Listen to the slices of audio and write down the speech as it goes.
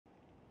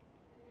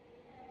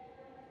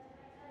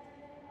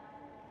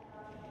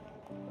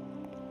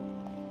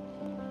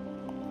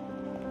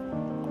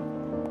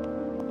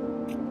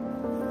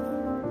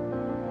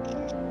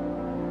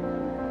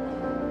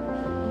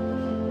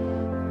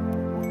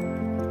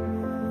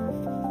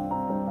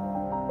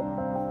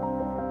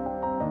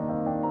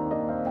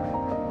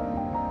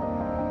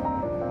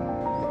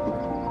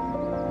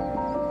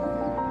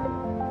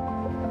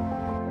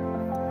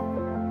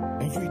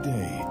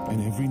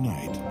every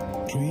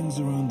night, trains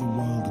around the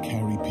world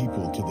carry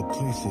people to the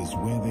places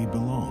where they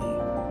belong.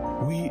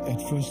 We at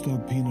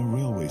voestalpine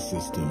Railway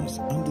Systems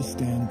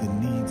understand the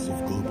needs of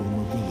global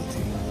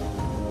mobility.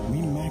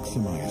 We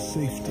maximize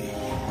safety,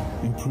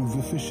 improve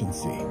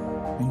efficiency,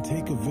 and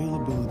take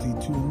availability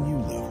to a new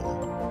level.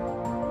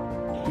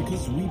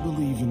 Because we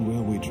believe in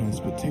railway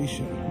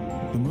transportation,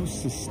 the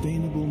most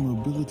sustainable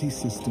mobility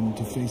system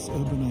to face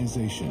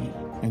urbanization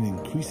and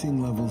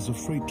increasing levels of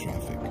freight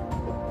traffic.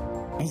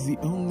 As the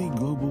only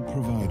global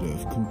provider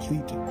of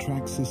complete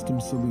track system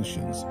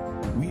solutions,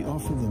 we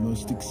offer the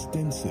most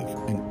extensive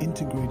and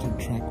integrated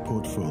track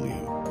portfolio,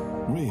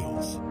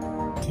 rails,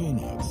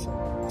 turnouts,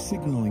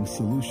 signaling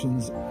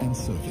solutions, and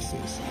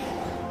services.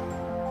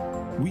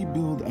 We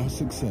build our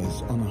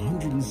success on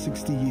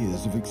 160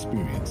 years of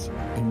experience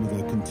and with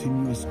a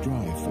continuous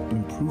drive for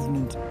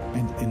improvement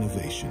and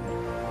innovation.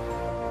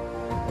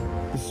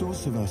 The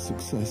source of our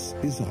success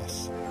is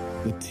us,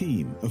 the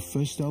team of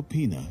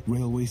voestalpine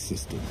Railway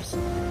Systems.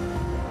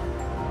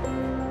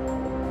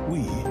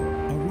 We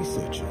are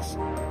researchers,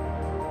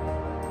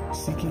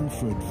 seeking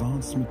for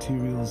advanced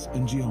materials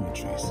and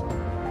geometries.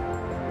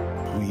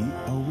 We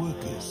are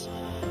workers,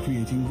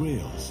 creating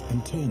rails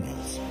and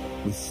turnouts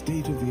with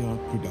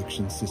state-of-the-art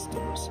production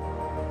systems.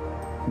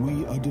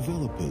 We are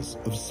developers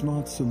of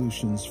smart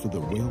solutions for the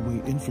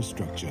railway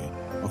infrastructure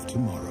of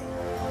tomorrow.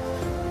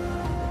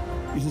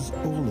 It is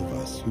all of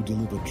us who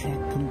deliver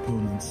track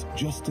components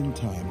just in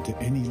time to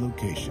any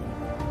location.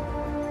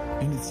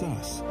 And it's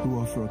us who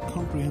offer a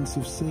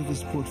comprehensive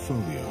service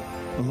portfolio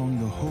along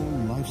the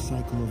whole life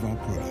cycle of our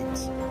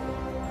products.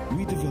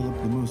 We develop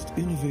the most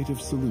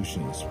innovative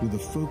solutions with a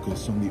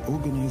focus on the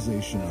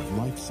organization of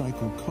life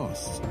cycle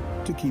costs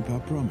to keep our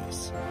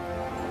promise.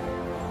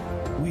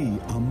 We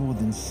are more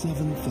than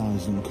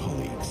 7,000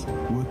 colleagues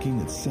working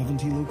at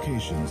 70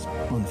 locations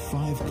on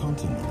 5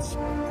 continents,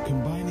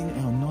 combining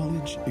our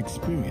knowledge,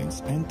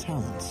 experience, and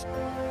talents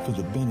for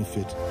the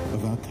benefit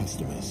of our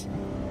customers.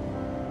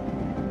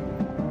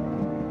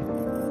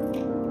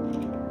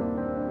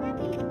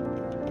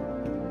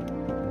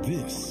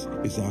 This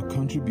is our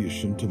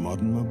contribution to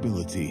modern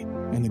mobility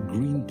and a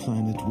green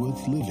planet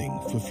worth living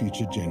for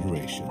future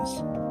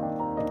generations.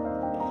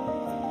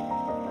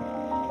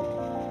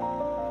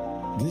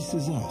 This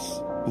is us,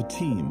 the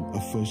team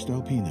of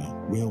voestalpine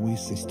Railway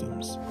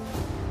Systems.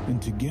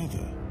 And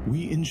together,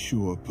 we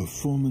ensure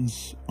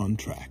performance on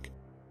track.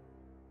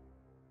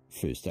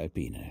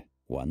 voestalpine,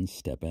 one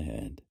step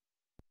ahead.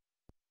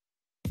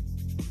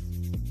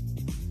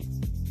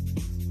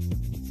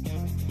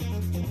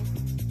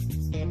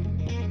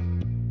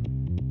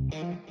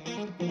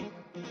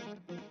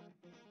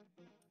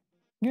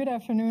 Good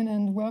afternoon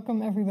and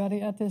welcome everybody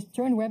at this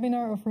joint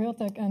webinar of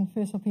Railtech and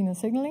voestalpine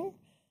Signaling,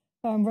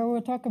 where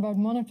we'll talk about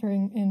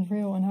monitoring in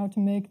rail and how to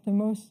make the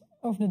most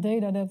of the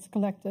data that's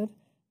collected.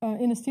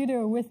 In the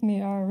studio with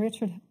me are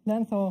Richard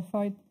Lenthall,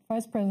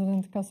 Vice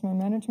President Customer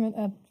Management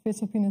at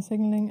voestalpine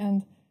Signaling,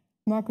 and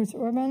Markus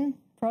Urban,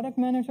 Product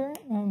Manager.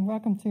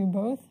 Welcome to you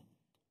both.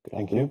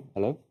 Thank you.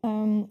 Hello.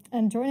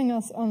 And joining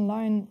us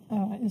online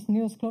is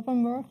Niels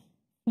Kloppenborg,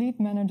 Fleet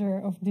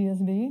Manager of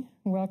DSB.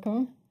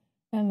 Welcome.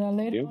 And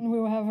later on we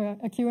will have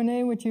a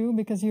Q&A with you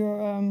because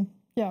you're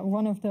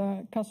one of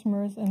the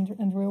customers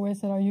and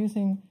railways that are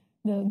using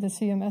the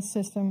CMS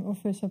system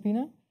of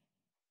voestalpine.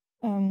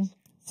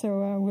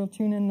 So we'll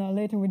tune in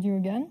later with you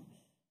again.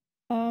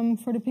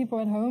 For the people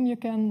at home, you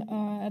can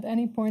at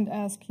any point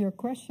ask your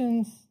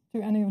questions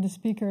to any of the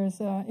speakers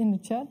in the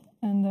chat.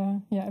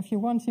 And if you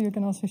want to, you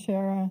can also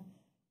share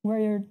where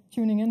you're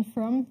tuning in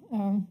from.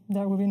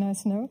 That would be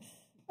nice to know.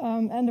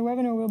 And the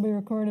webinar will be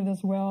recorded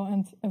as well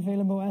and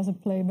available as a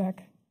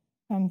playback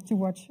to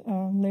watch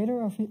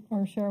later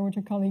or share with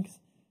your colleagues.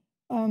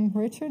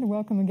 Richard,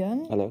 welcome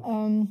again. Hello.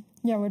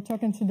 We're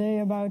talking today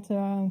about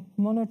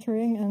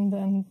monitoring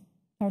and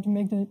how to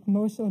make the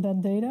most of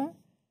that data.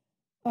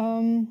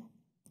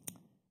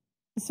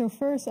 So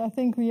first, I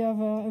think we have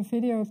a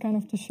video kind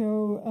of to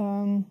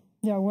show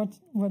what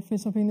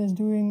voestalpine is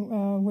doing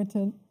with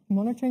the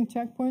monitoring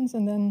checkpoints,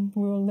 and then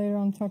we'll later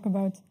on talk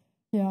about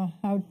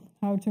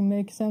how to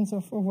make sense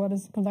of what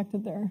is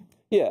collected there.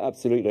 Yeah,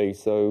 absolutely.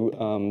 So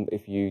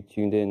if your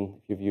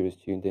viewers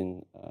tuned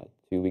in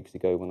 2 weeks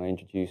ago when I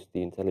introduced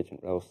the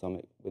Intelligent Rail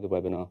Summit with a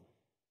webinar,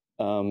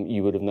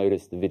 you would have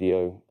noticed the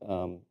video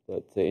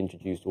that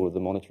introduced all of the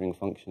monitoring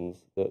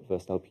functions that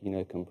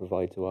voestalpine can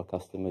provide to our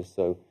customers.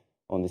 So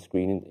on the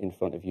screen in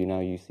front of you now,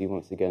 you see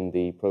once again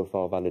the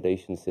profile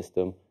validation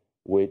system,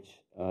 which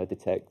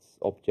detects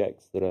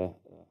objects that are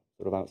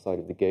sort of outside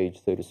of the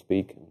gauge, so to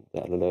speak,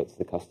 that alerts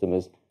the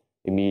customers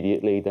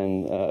immediately.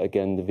 Then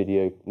again, the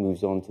video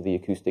moves on to the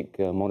acoustic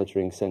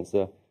monitoring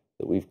sensor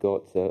that we've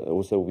got.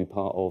 Also will be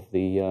part of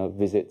the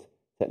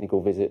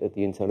technical visit at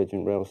the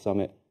Intelligent Rail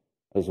Summit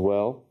as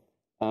well.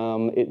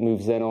 It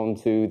moves then on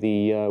to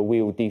the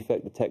wheel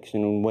defect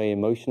detection and weigh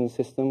in motion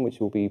system, which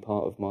will be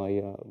part of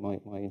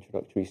my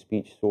introductory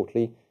speech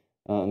shortly,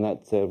 and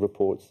that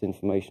reports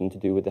information to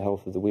do with the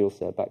health of the wheel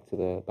set back to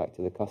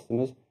the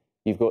customers.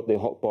 You've got the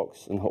hot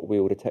box and hot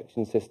wheel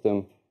detection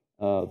system,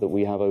 that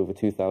we have over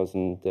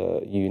 2,000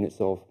 units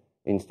of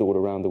installed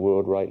around the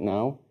world right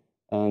now.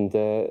 And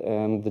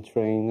the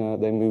train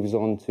then moves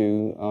on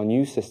to our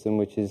new system,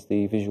 which is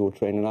the visual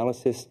train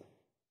analysis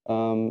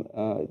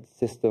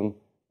system,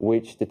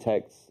 which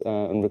detects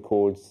and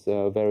records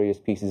various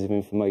pieces of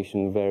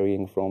information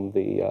varying from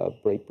the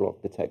brake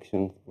block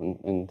detection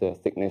and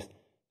thickness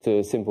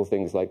to simple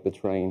things like the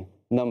train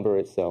number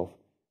itself.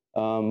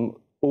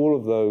 All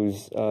of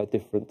those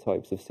different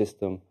types of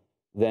system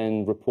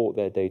then report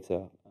their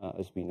data,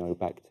 as we know,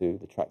 back to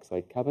the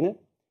trackside cabinet.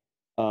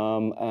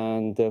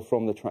 And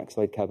from the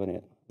trackside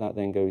cabinet, that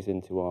then goes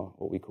into our,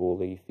 what we call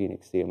the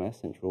Phoenix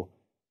CMS, Central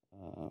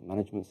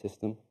Management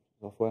System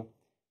software.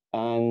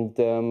 And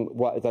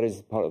that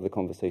is part of the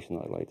conversation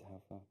that I'd like to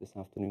have this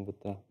afternoon with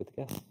the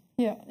guests.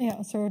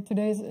 Yeah. So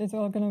today it's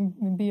all going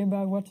to be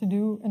about what to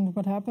do and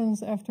what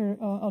happens after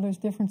all those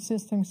different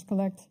systems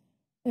collect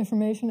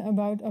information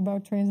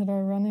about trains that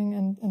are running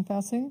and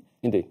passing.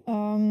 Indeed.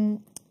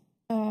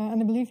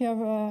 And I believe you have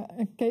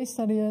a case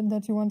study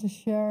that you want to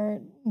share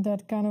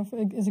that kind of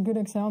is a good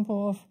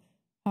example of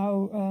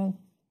how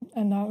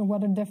and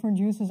what the different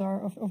uses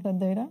are of that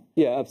data.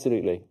 Yeah,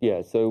 absolutely.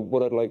 Yeah, so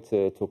what I'd like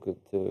to talk with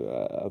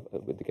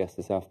the guests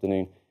this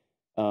afternoon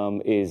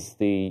is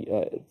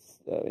the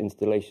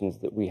installations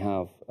that we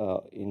have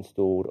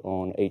installed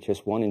on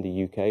HS1 in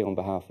the UK on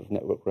behalf of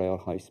Network Rail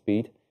High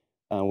Speed.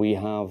 We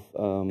have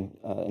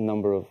a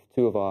number of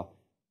two of our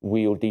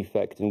wheel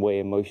defect and way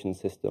in motion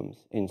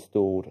systems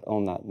installed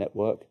on that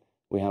network.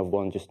 We have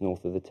one just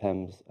north of the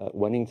Thames at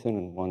Wennington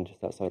and one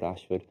just outside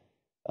Ashford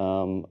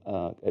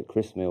at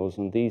Chris Mills,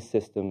 and these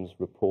systems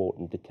report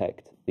and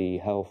detect the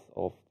health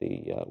of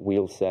the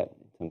wheel set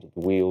in terms of the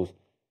wheels,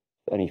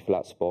 any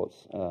flat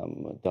spots,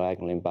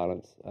 diagonal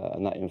imbalance,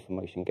 and that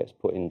information gets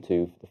put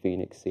into the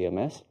Phoenix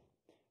CMS.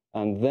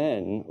 And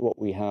then what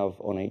we have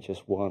on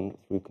HS1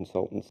 through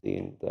consultancy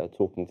and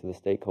talking to the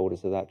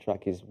stakeholders of that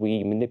track is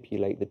we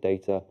manipulate the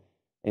data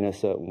in a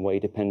certain way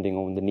depending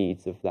on the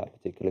needs of that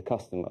particular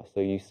customer.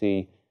 So you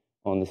see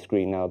on the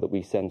screen now that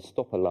we send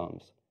stop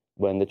alarms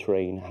when the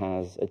train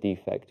has a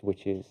defect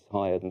which is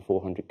higher than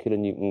 400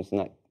 kilonewtons, and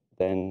that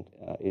then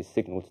is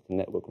signaled to the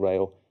Network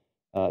Rail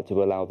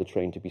to allow the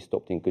train to be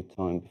stopped in good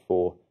time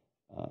before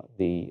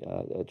the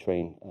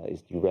train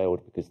is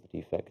derailed because the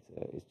defect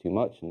is too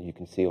much. And you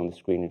can see on the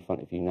screen in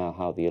front of you now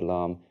how the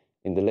alarm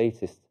in the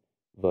latest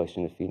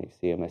version of Phoenix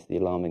CMS, the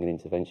alarming and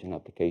intervention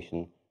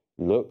application,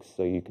 looks.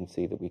 So you can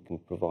see that we can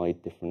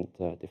provide different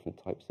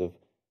types of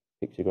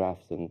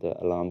pictographs and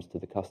alarms to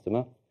the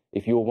customer.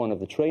 If you're one of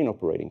the train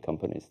operating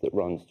companies that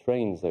runs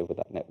trains over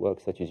that network,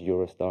 such as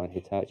Eurostar and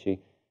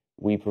Hitachi,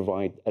 we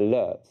provide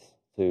alerts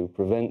to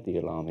prevent the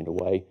alarm in a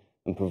way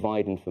and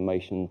provide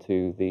information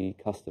to the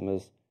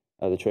customers,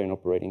 the train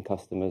operating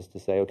customers, to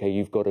say, okay,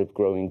 you've got a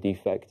growing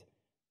defect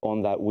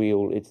on that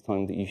wheel, it's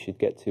time that you should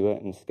get to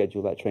it and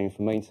schedule that train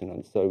for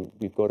maintenance. So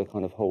we've got a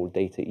kind of whole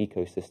data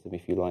ecosystem,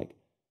 if you like,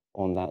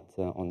 on that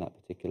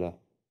particular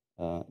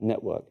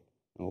network.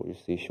 And what you'll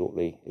see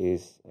shortly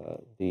is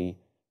the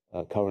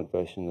current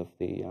version of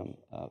the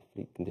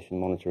fleet condition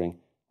monitoring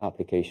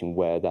application,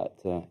 where that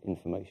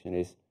information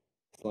is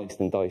sliced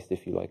and diced,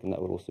 if you like, and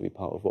that will also be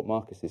part of what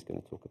Markus is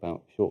going to talk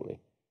about shortly.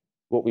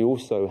 What we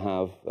also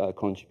have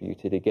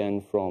contributed,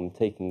 again, from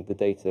taking the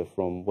data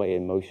from way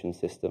in motion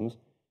systems,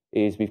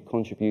 is we've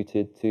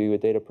contributed to a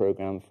data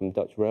program from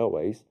Dutch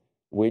Railways,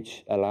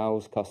 which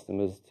allows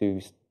customers to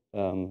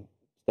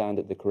stand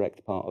at the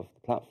correct part of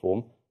the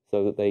platform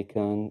so that they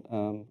can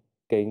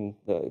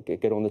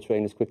get on the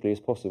train as quickly as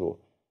possible.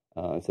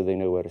 So they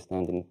know where to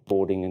stand, and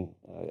boarding and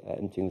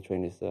emptying the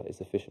train is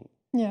efficient.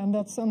 Yeah, and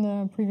that's on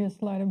the previous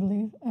slide, I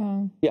believe.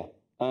 Yeah,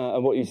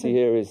 and what you see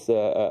here is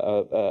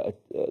a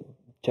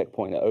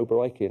checkpoint at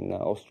Oberreich in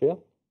Austria.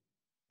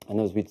 And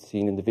as we'd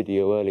seen in the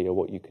video earlier,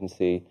 what you can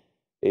see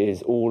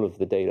is all of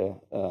the data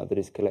that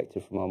is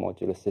collected from our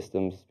modular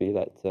systems, be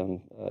that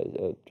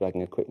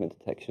dragging equipment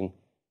detection,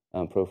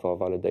 profile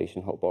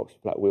validation, hotbox,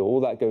 flat wheel.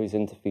 All that goes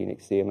into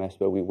Phoenix CMS,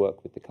 where we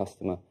work with the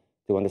customer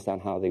to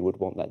understand how they would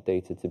want that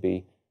data to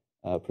be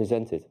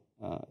presented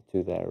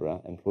to their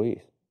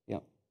employees. Yeah.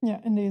 Yeah,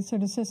 indeed. So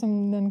the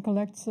system then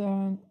collects,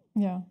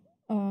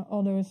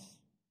 all those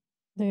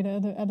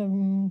data at a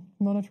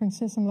monitoring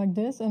system like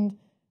this, and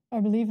I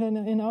believe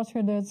in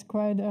Austria that's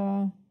quite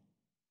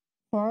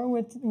far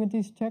with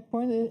these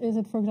checkpoints. Is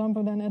it, for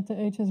example, then at the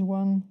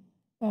HS1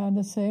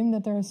 the same,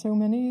 that there are so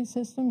many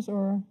systems,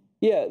 or?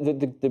 Yeah,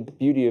 the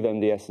beauty of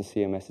MDS and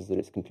CMS is that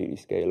it's completely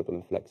scalable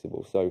and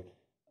flexible. So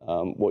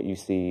what you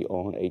see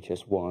on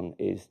HS1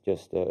 is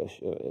just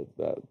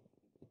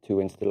two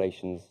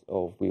installations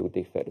of wheel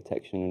defect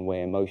detection and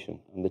way in motion.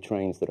 And the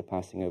trains that are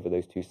passing over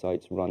those two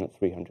sites run at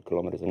 300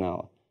 kilometers an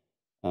hour.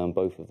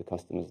 Both of the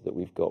customers that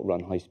we've got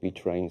run high-speed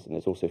trains, and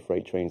there's also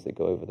freight trains that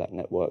go over that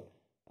network.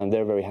 And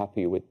they're very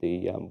happy with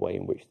the way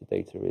in which the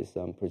data is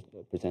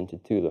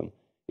presented to them.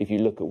 If you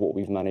look at what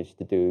we've managed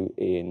to do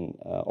in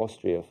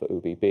Austria for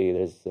ÖBB,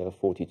 there's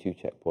 42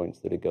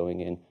 checkpoints that are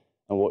going in.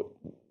 And what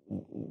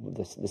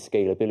the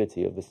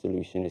scalability of the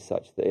solution is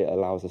such that it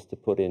allows us to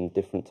put in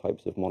different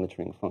types of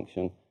monitoring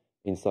function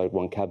inside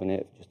one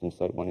cabinet, just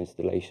inside one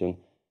installation.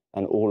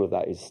 And all of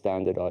that is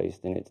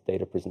standardized in its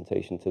data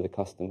presentation to the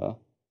customer.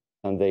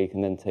 And they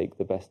can then take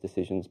the best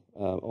decisions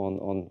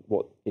on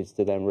what is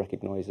to them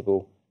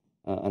recognizable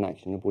and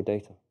actionable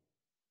data.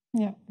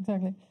 Yeah,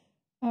 exactly.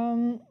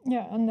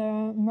 Yeah,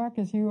 and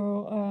Markus, you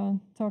will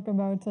talk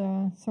about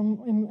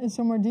in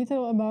some more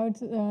detail about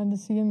the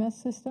CMS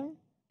system.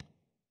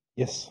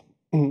 Yes,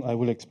 I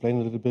will explain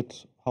a little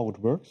bit how it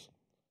works.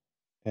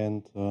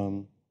 And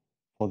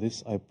for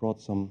this, I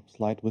brought some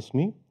slides with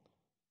me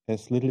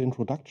as little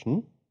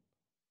introduction.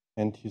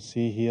 And you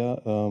see here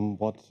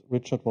what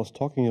Richard was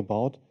talking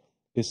about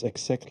is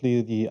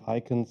exactly the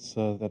icons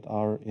that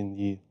are in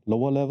the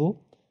lower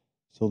level.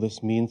 So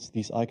this means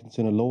these icons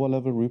in a lower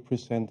level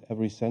represent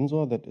every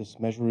sensor that is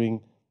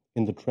measuring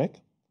in the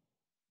track.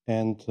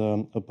 And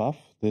above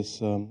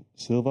this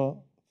silver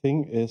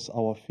thing is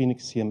our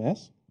Phoenix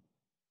CMS.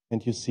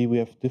 And you see we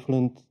have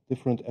different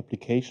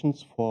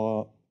applications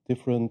for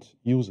different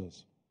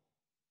users.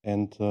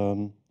 And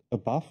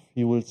above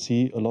you will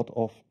see a lot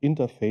of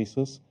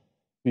interfaces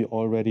we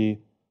already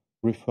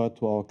referred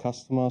to our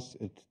customers.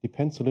 It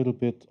depends a little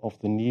bit of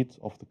the needs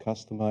of the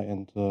customer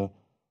and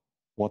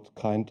what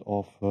kind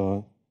of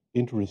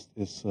interest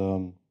is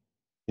in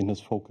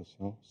his focus.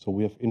 You know? So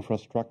we have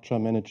infrastructure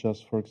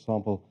managers, for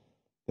example,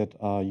 that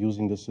are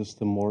using the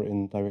system more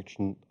in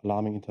direction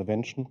alarming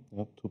intervention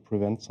to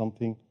prevent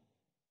something.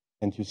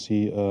 And you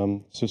see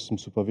system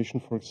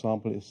supervision, for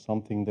example, is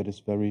something that is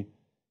very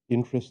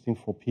interesting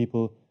for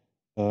people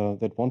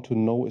that want to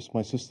know, is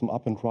my system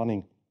up and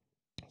running?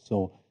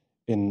 So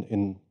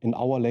in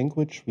our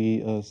language,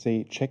 we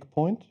say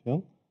checkpoint. Yeah?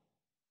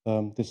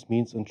 This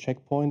means a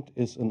checkpoint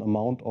is an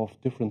amount of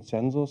different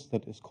sensors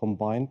that is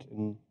combined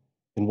in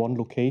one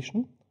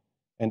location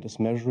and is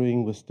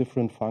measuring with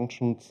different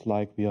functions,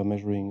 like we are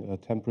measuring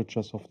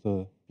temperatures of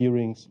the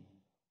bearings,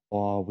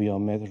 or we are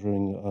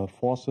measuring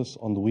forces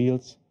on the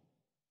wheels.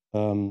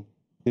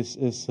 This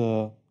is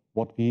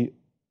what we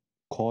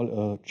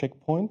call a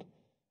checkpoint,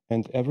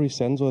 and every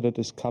sensor that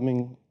is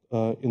coming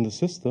in the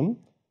system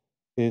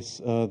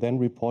is then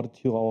reported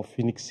to our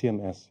Phoenix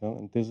CMS. Yeah?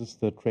 And this is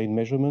the train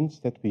measurements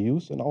that we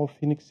use in our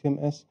Phoenix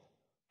CMS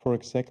for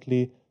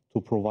exactly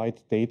to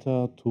provide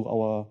data to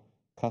our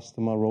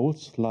customer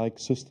roles like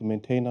system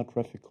maintainer,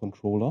 traffic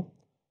controller.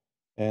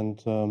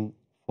 And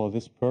for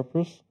this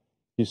purpose,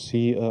 you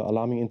see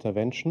alarming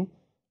intervention.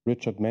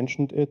 Richard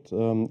mentioned it.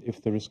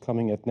 If there is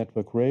coming at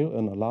network rail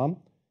an alarm,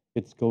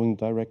 it's going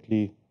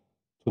directly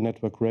to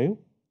network rail.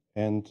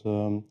 And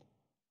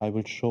I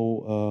will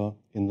show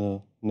in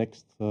the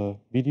next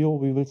video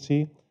we will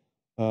see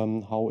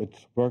how it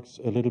works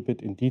a little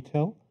bit in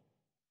detail.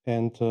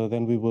 And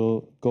then we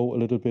will go a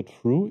little bit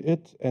through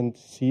it and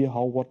see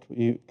what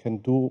we can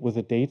do with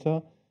the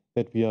data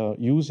that we are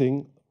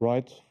using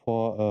right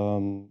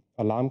for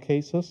alarm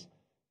cases,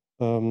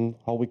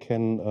 how we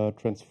can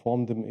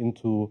transform them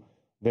into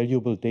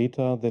valuable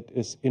data that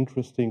is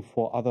interesting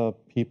for other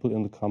people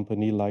in the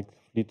company, like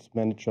fleet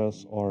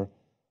managers or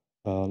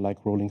like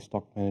rolling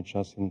stock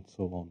managers and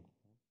so on.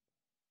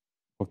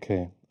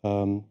 Okay,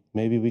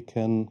 maybe we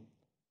can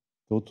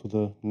go to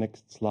the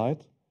next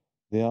slide.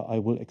 There I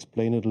will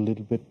explain it a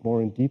little bit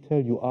more in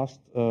detail. You asked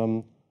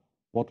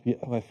what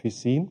have we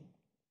seen.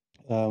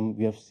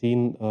 We have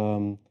seen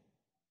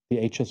the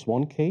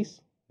HS1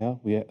 case. Yeah,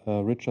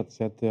 Richard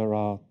said there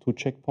are 2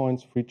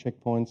 checkpoints, 3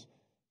 checkpoints,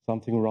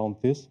 something around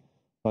this.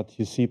 But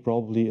you see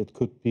probably it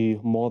could be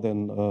more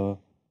than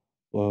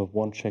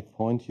 1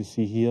 checkpoint. You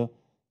see here,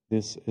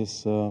 this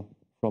is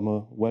from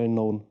a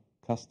well-known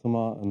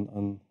customer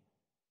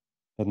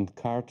and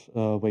card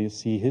where you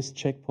see his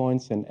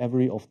checkpoints, and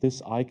every of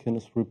this icon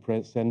is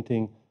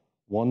representing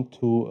 1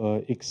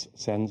 to X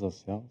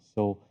sensors. Yeah?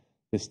 So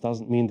this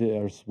doesn't mean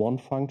there's one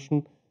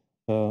function.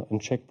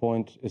 And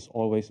checkpoint is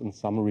always in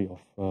summary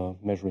of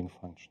measuring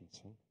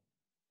functions. Yeah?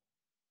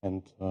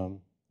 And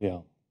yeah.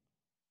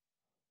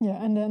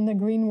 Yeah, and then the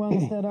green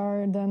ones that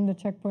are then the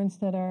checkpoints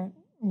that are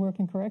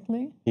working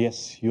correctly?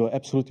 Yes, you're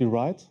absolutely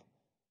right.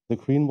 The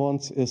green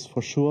ones is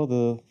for sure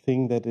the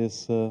thing that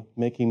is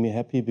making me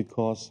happy,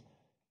 because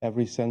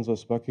every sensor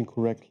is working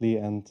correctly,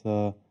 and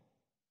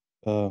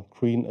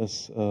green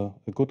is a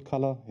good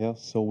color. Yeah,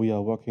 so we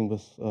are working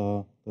with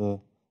the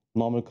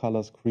normal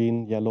colors: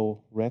 green,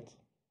 yellow, red,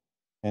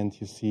 and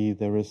you see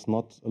there is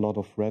not a lot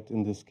of red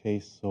in this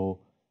case. So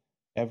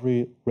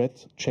every red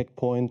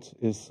checkpoint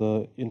is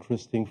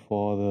interesting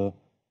for the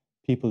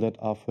people that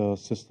are for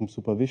system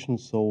supervision.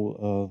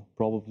 So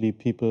probably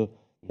people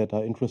that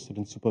are interested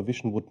in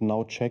supervision would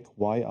now check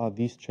why are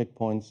these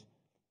checkpoints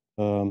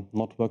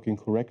not working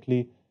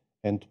correctly,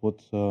 and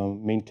would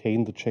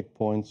maintain the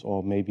checkpoints,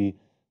 or maybe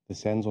the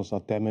sensors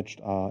are damaged,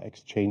 are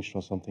exchanged,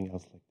 or something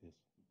else like this.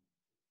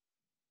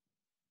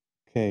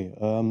 Okay,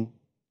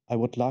 I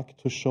would like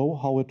to show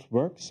how it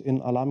works in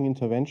alarming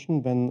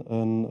intervention when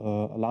an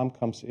alarm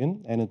comes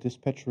in and a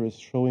dispatcher is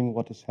showing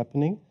what is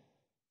happening.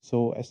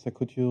 So Esther,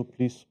 could you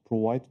please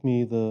provide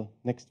me the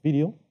next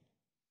video?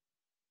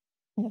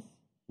 Yes.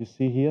 You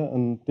see here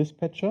a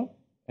dispatcher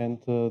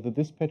and the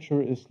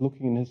dispatcher is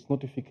looking in his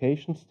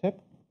notifications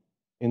tab.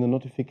 In the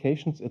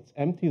notifications, it's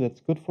empty.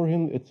 That's good for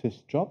him. It's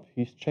his job.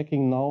 He's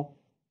checking now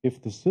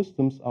if the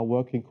systems are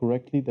working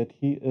correctly that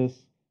he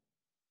is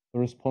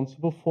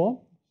responsible for.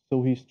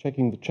 So he's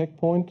checking the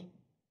checkpoint.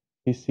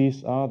 He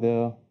sees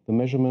the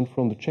measurement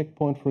from the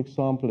checkpoint, for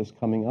example, is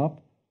coming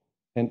up.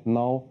 And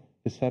now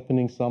is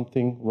happening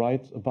something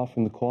right above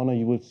in the corner.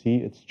 You will see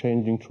it's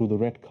changing to the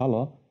red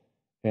color.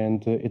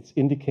 And it's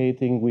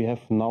indicating we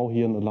have now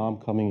here an alarm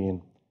coming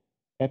in.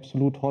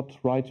 Absolute hot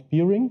right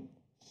bearing.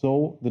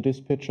 So the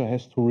dispatcher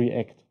has to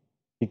react.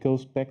 He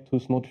goes back to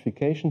his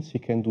notifications. He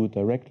can do it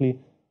directly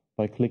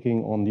by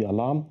clicking on the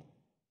alarm.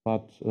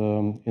 But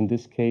in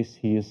this case,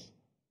 he is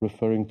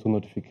referring to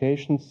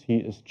notifications. He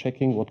is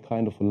checking what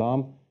kind of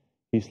alarm.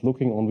 He's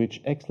looking on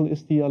which axle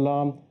is the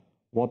alarm,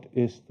 what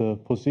is the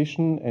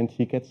position, and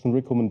he gets a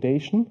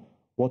recommendation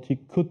what he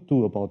could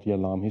do about the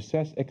alarm. He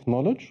says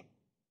acknowledge.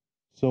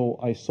 So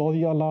I saw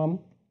the alarm,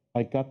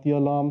 I got the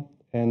alarm,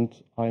 and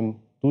I'm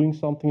doing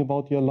something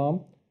about the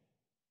alarm.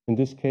 In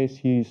this case,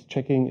 he's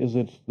checking, is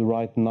it the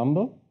right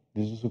number?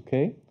 This is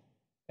okay.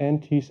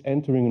 And he's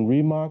entering a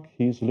remark.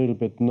 He's a little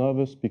bit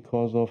nervous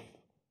because of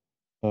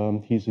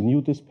he's a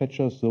new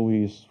dispatcher, so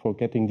he's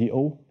forgetting the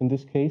O in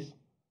this case.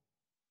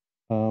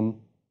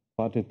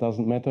 But it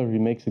doesn't matter. He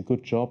makes a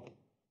good job.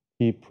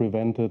 He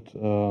prevented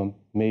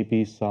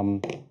maybe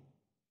some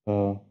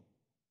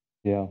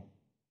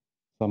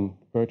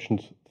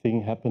urgent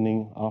thing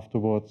happening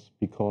afterwards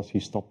because he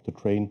stopped the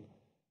train.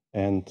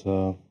 And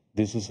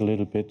this is a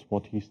little bit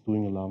what he's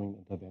doing, alarming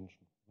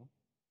intervention.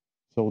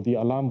 So the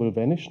alarm will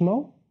vanish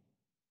now.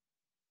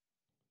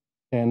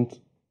 And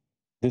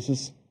this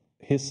is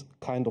his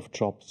kind of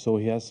job. So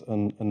he has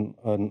an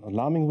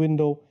alarming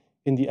window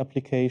in the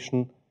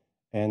application.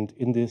 And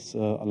in this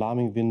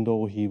alarming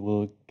window, he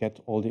will get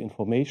all the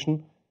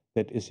information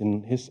that is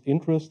in his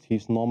interest.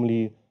 He's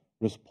normally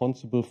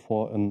responsible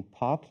for a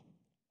part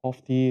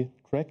of the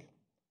track.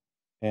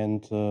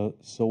 And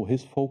so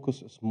his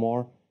focus is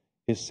more,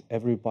 is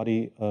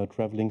everybody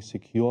traveling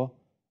secure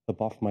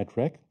above my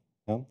track?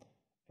 Yeah?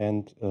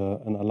 And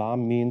an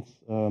alarm means,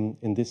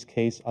 in this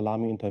case,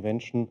 alarming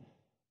intervention,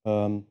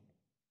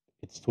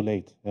 it's too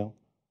late. Yeah?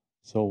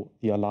 So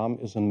the alarm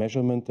is a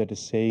measurement that is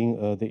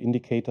saying the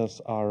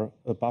indicators are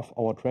above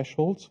our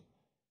thresholds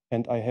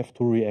and I have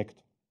to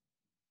react.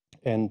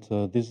 And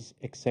this is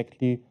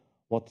exactly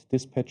what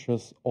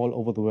dispatchers all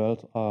over the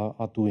world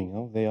are doing.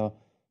 Yeah? They are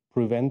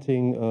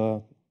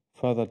preventing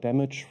further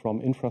damage from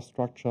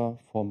infrastructure,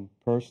 from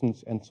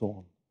persons, and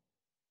so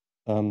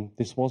on.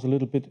 This was a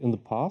little bit in the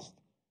past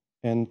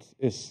and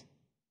is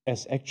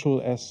as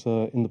actual as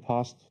in the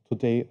past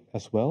today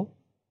as well.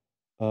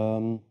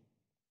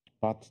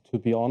 But to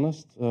be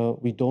honest,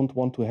 we don't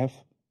want to have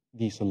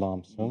these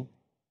alarms. Yeah?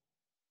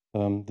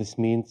 This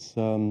means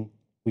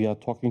we are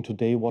talking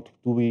today, what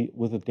do we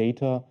with the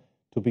data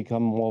to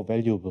become more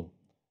valuable?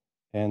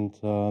 And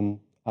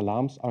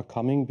alarms are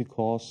coming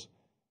because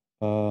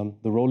the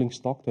rolling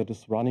stock that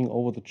is running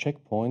over the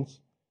checkpoints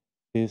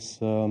is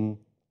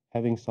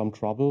having some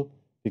trouble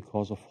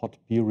because of hot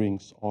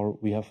bearings, or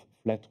we have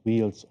flat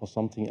wheels or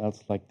something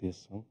else like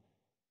this. Huh?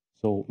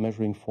 So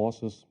measuring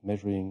forces,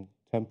 measuring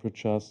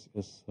temperatures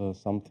is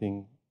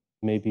something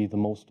maybe the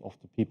most of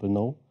the people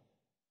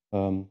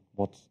know.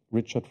 What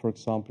Richard, for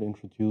example,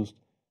 introduced,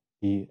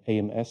 the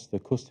AMS, the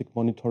acoustic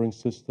monitoring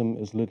system,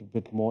 is a little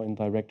bit more in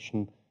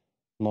direction,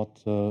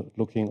 not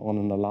looking on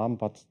an alarm,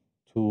 but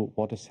to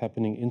what is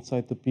happening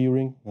inside the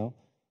bearing, yeah?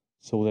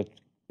 So that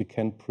we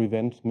can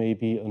prevent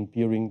maybe a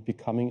bearing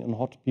becoming a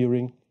hot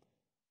bearing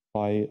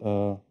by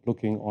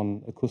looking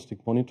on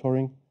acoustic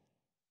monitoring.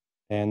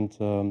 And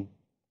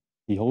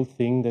the whole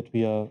thing that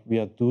we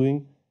are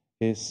doing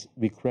is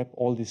we grab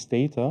all this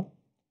data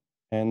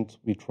and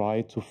we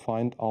try to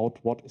find out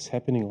what is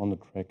happening on the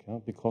track. Yeah?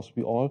 Because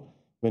we all,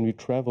 when we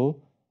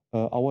travel,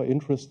 our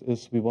interest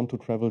is we want to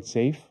travel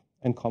safe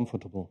and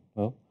comfortable.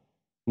 Yeah?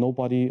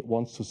 Nobody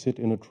wants to sit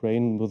in a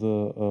train with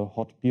a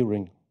hot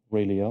bearing,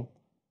 really. Yeah?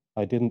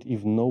 I didn't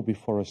even know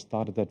before I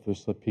started that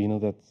voestalpine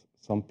that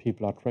some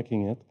people are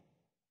tracking it.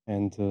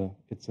 And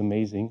it's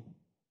amazing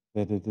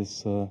that it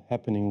is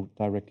happening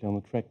directly on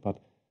the track. But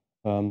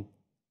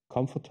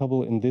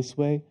comfortable in this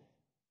way,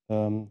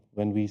 when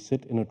we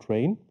sit in a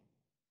train,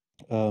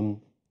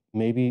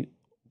 maybe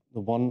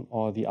the one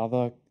or the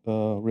other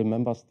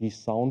remembers these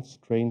sounds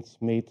trains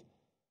made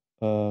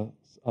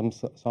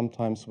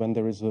sometimes when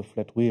there is a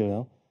flat wheel,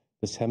 yeah?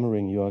 This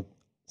hammering. You are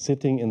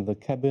sitting in the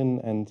cabin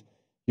and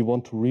you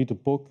want to read a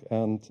book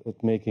and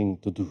it making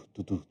do.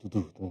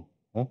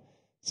 Yeah?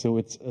 So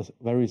it's a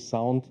very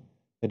sound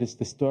that is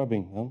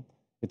disturbing. Yeah?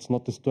 It's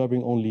not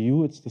disturbing only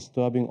you, it's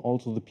disturbing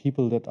also the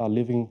people that are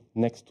living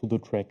next to the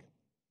track.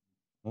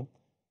 Yeah?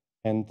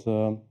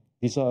 And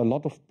these are a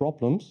lot of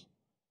problems,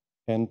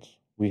 and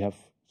we have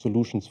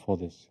solutions for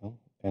this. Yeah?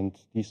 And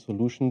these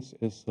solutions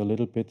is a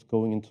little bit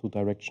going into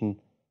direction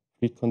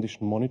fleet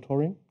condition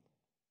monitoring.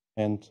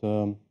 And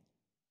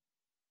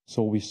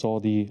so we saw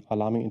the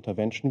alarming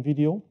intervention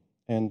video,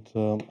 and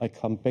I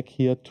come back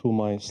here to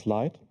my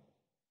slide.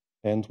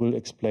 and we'll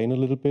explain a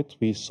little bit.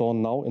 We saw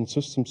now in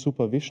system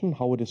supervision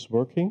how it is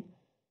working,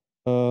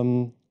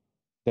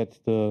 that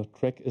the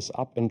track is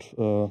up and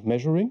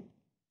measuring,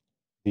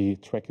 the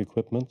track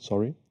equipment,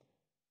 sorry.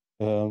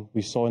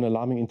 We saw in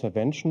alarming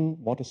intervention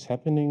what is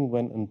happening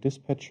when a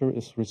dispatcher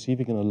is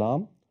receiving an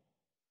alarm.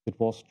 It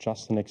was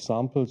just an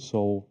example,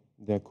 so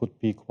there could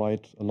be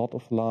quite a lot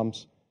of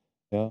alarms.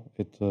 Yeah,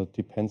 it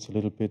depends a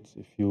little bit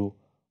if you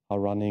are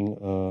running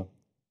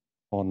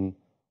on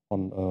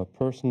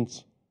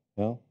persons,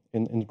 yeah,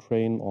 in the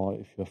train, or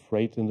if you're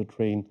freight in the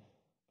train.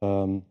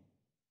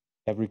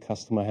 Every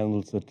customer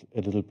handles it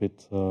a little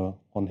bit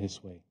on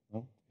his way.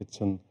 Yeah? It's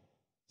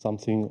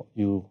something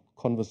you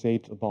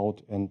conversate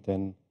about, and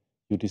then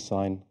you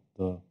design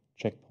the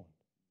checkpoint.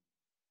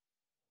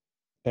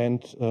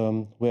 And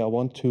where I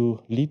want to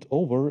lead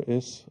over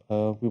is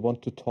we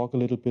want to talk a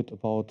little bit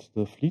about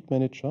the fleet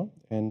manager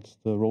and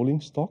the rolling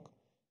stock,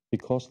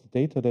 because the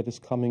data that is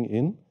coming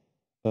in,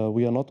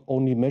 we are not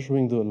only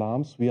measuring the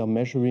alarms, we are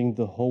measuring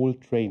the whole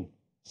train.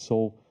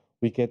 So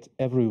we get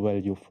every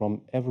value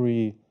from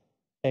every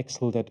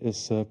axle that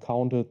is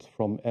counted,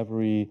 from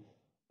every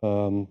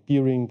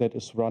bearing that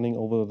is running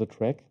over the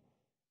track.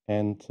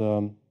 And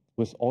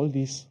with all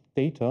these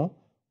data,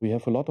 we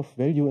have a lot of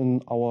value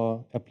in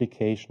our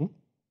application,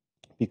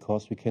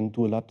 because we can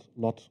do a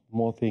lot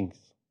more things.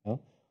 Yeah?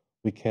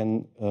 We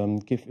can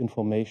give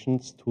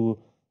informations to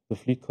the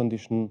fleet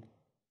condition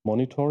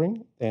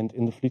monitoring, and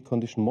in the fleet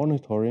condition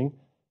monitoring,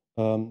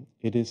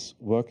 it is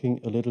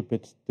working a little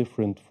bit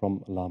different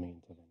from alarming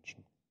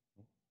intervention.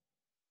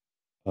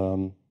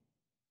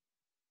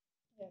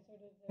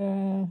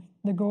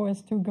 The goal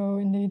is to go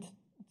indeed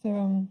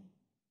to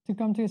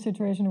come to a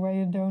situation where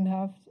you don't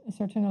have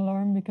such an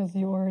alarm because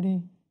you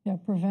already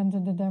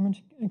prevented the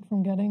damage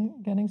from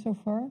getting so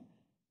far,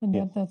 and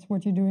yes. That's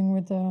what you're doing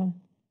with the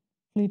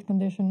fleet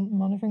condition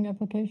monitoring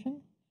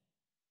application.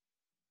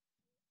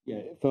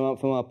 Yeah,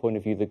 from our point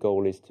of view, the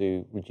goal is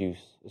to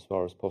reduce as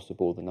far as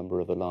possible the number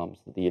of alarms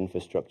that the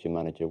infrastructure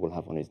manager will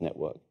have on his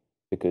network,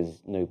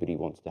 because nobody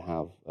wants to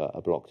have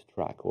a blocked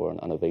track or an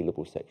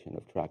unavailable section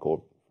of track,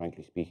 or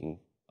frankly speaking,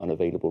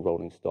 unavailable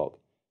rolling stock.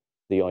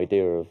 The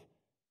idea of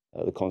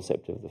the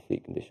concept of the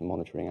fleet condition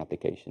monitoring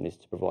application is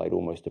to provide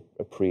almost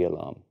a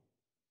pre-alarm.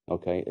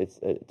 Okay, it's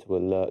to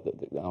alert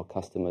our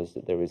customers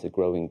that there is a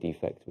growing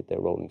defect with their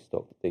rolling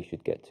stock that they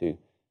should get to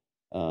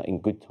in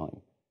good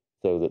time,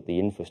 so that the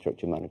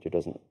infrastructure manager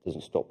doesn't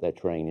stop their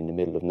train in the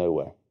middle of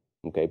nowhere.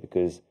 Okay,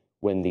 because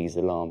when these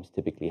alarms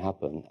typically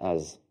happen,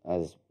 as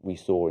we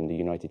saw in the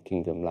United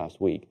Kingdom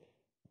last week,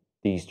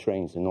 these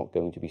trains are not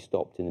going to be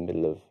stopped in the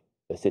middle of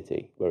a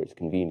city where it's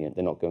convenient.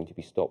 They're not going to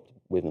be stopped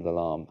with an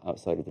alarm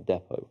outside of the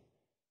depot.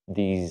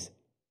 These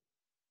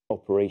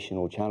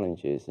operational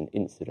challenges and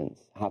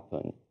incidents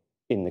happen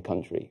in the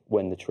country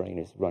when the train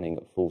is running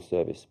at full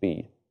service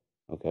speed.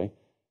 Okay,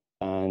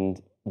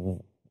 and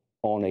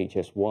on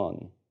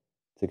HS1,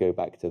 to go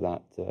back to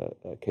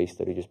that case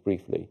study just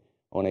briefly,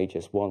 on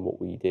HS1, what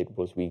we did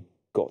was we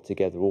got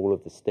together all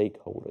of the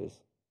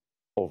stakeholders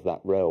of that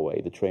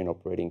railway, the train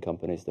operating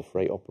companies, the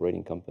freight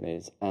operating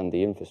companies, and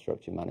the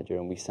infrastructure manager,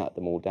 and we sat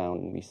them all down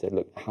and we said,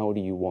 look, how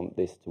do you want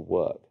this to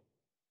work?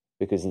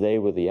 Because they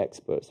were the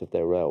experts of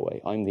their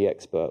railway. I'm the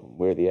expert,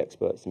 we're the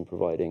experts in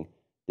providing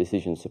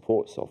decision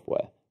support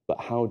software, but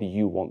how do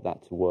you want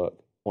that to work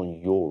on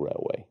your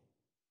railway?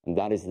 And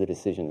that is the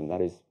decision, and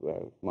that is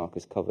where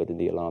Markus covered in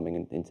the alarming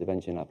and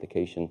intervention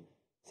application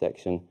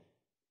section,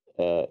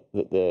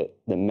 that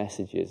the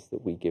messages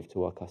that we give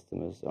to our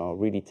customers are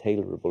really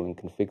tailorable and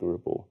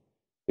configurable,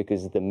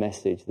 because the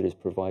message that is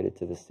provided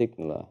to the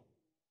signaller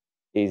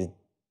is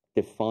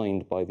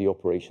defined by the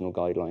operational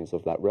guidelines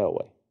of that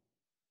railway.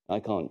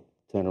 I can't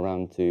turn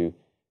around to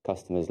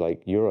customers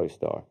like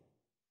Eurostar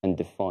and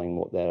define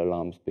what their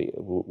alarms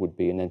would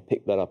be, and then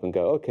pick that up and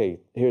go, okay,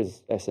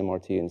 here's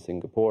SMRT in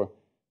Singapore.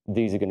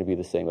 These are going to be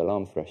the same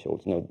alarm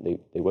thresholds. No,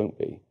 they won't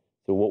be.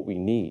 So what we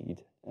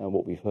need, and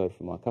what we've heard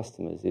from our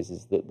customers,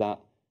 is that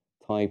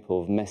type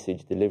of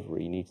message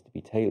delivery needs to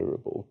be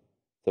tailorable,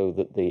 so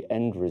that the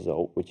end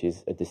result, which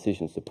is a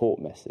decision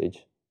support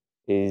message,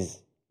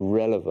 is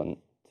relevant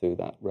to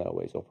that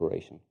railway's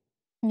operation.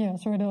 Yeah,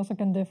 so it also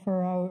can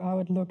differ how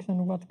it looks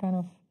and what kind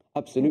of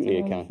absolutely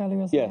it can.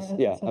 Yes,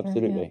 yeah,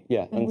 absolutely,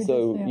 yeah. And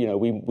so you know,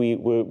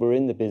 we're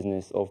in the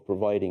business of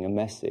providing a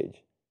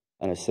message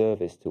and a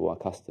service to our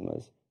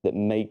customers that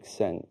makes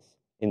sense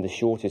in the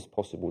shortest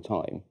possible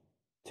time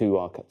to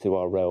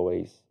our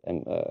railways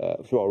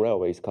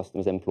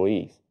customers,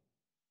 employees.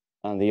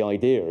 And the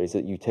idea is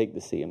that you take the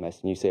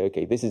CMS and you say,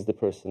 okay, this is the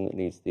person that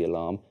needs the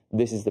alarm,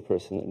 this is the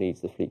person that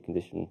needs the fleet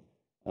condition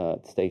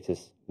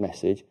status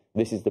message,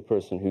 this is the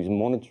person who's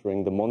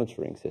monitoring the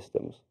monitoring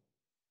systems,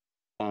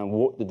 and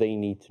what do they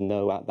need to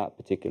know at that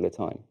particular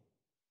time?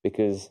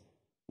 Because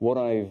what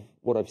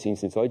I've seen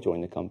since I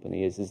joined the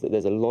company is that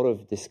there's a lot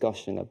of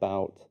discussion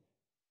about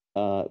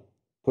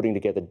putting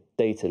together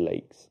data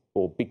lakes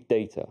or big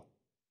data,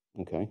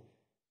 okay?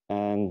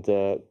 And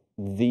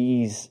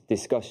these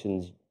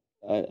discussions,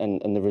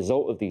 and the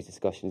result of these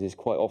discussions is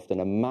quite often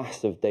a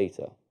mass of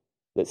data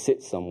that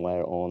sits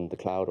somewhere on the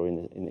cloud or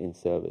in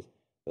servers.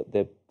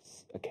 But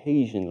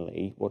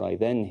occasionally, what I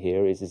then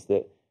hear is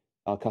that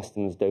our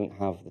customers don't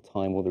have the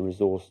time or the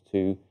resource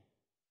to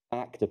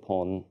act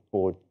upon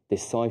or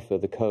decipher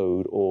the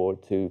code or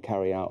to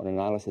carry out an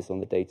analysis on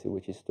the data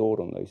which is stored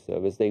on those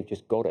servers. They've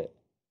just got it.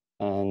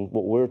 And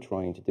what we're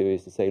trying to do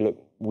is to say,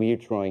 look, we're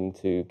trying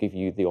to give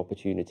you the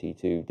opportunity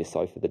to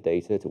decipher the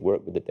data, to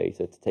work with the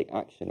data, to take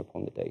action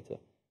upon the data,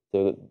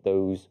 so that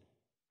those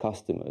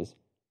customers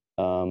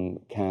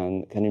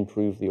can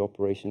improve the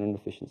operation and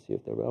efficiency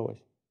of their railways.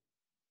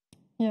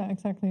 Yeah,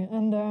 exactly.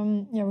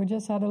 And yeah, we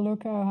just had a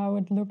look how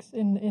it looks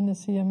in the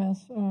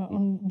CMS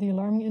on the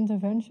alarming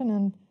intervention.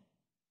 And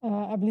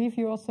I believe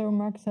you also,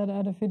 Markus, had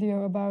a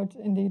video about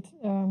indeed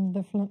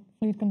the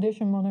fleet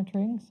condition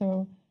monitoring.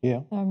 So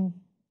yeah.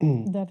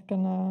 That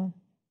can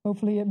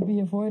hopefully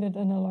be avoided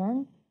an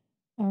alarm.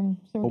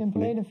 So we can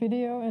play the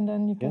video and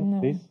then you can...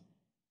 please.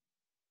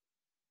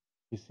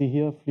 You see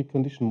here fleet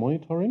condition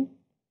monitoring.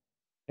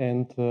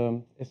 And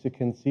as you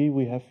can see,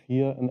 we have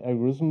here an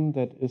algorithm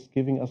that is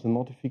giving us a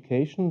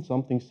notification,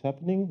 something's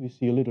happening. We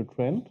see a little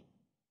trend.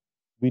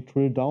 We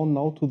drill down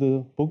now to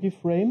the boogie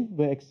frame,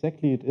 where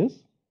exactly it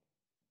is.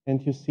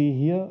 And you see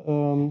here,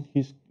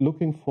 he's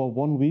looking for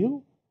one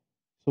wheel.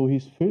 So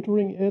he's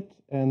filtering it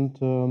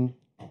and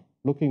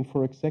looking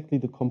for exactly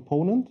the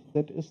component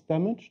that is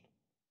damaged.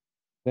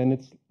 Then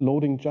it's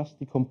loading just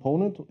the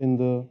component in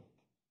the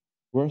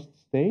worst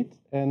state.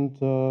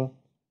 And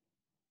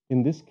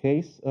in this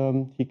case,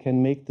 he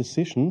can make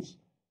decisions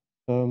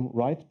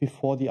right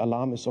before the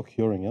alarm is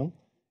occurring. Yeah?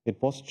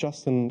 It was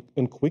just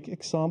a quick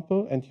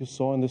example, and you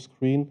saw on the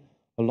screen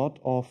a lot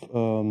of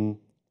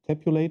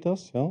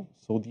tabulators. Yeah?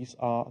 So these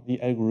are the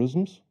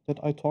algorithms that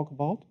I talk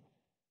about.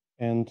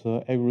 And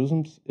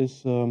algorithms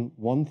is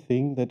one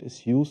thing that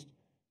is used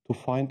to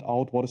find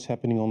out what is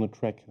happening on the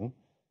track. Yeah?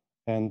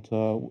 And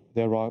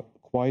there are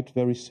quite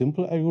very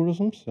simple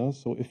algorithms. Yeah?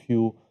 So if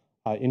you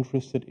are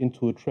interested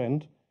into a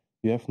trend,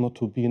 you have not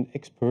to be an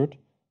expert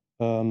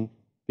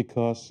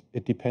because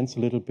it depends a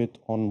little bit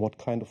on what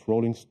kind of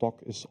rolling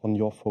stock is on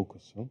your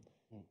focus. Yeah?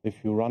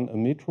 If you run a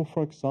metro,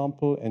 for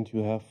example, and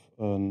you have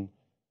a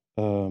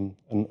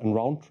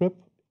round trip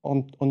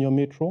on your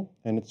metro,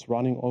 and it's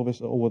running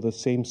always over the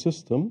same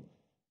system.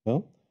 Yeah?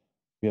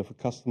 We have a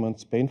customer in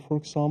Spain, for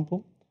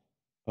example,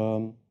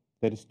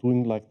 that is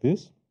doing like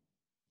this,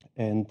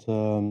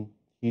 and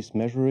he's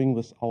measuring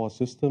with our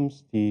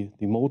systems the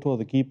motor,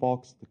 the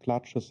gearbox, the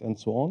clutches, and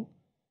so on.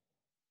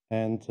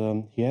 And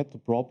he had the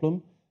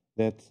problem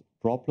that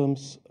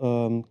problems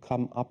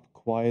come up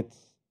quite,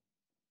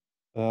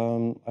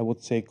 I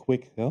would say,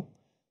 quick. Yeah?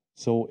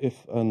 So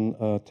if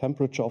a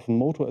temperature of a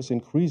motor is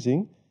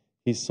increasing,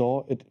 he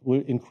saw it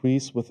will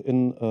increase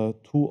within 2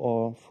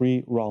 or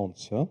 3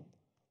 rounds. Yeah?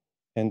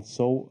 And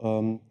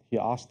so he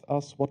asked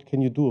us, what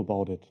can you do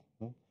about it?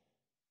 Yeah?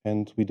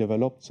 And we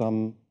developed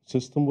some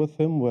system with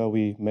him where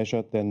we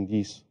measured then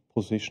these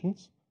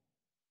positions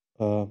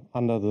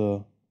under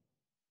the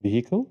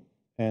vehicle.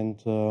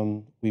 And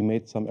we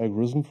made some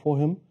algorithm for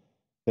him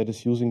that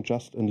is using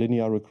just a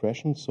linear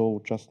regression,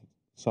 so just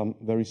some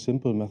very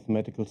simple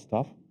mathematical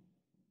stuff,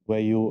 where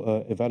you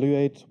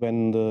evaluate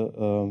when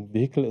the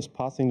vehicle is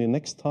passing the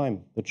next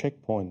time the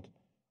checkpoint.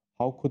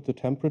 How could the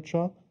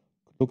temperature,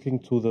 looking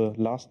to the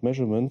last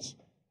measurements,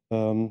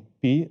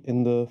 be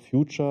in the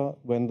future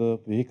when the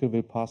vehicle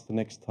will pass the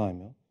next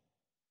time?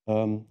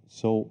 Yeah?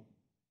 So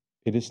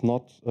it is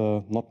not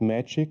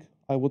magic,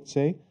 I would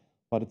say,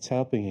 but it's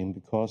helping him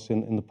because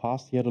in the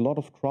past he had a lot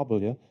of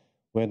trouble. Yeah,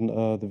 when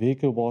the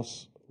vehicle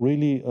was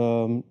really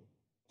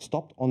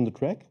stopped on the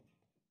track,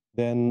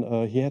 then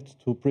he had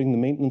to bring the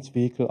maintenance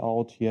vehicle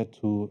out. He had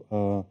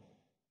to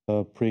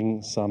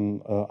bring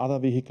some other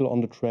vehicle on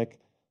the track.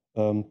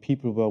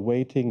 People were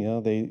waiting. Yeah,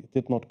 they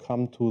did not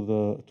come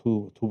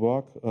to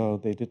work.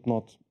 They did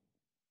not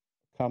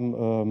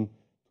come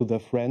to their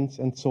friends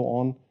and so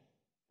on.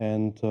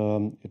 And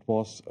it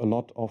was a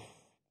lot of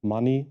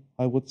money,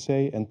 I would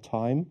say, and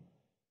time,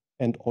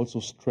 and also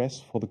stress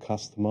for the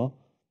customer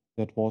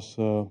that was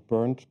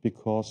burned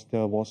because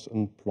there was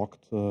a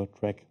blocked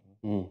track.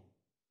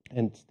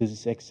 And this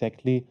is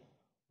exactly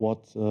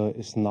what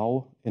is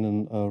now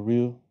in a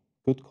real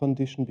good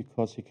condition,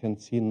 because he can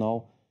see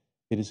now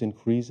it is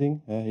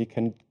increasing. He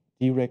can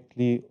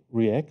directly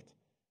react,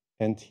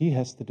 and he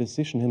has the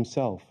decision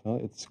himself.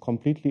 It's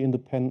completely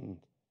independent.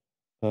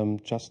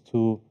 Just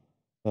to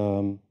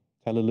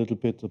tell a little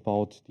bit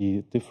about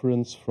the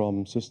difference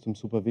from system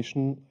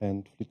supervision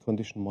and fleet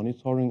condition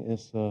monitoring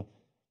is,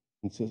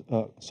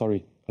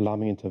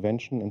 alarming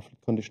intervention and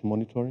fleet condition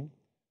monitoring.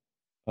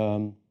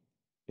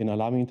 In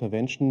alarming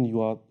intervention,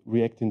 you are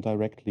reacting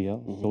directly. Yeah?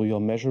 So you are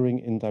measuring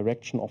in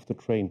direction of the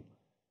train.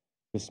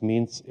 This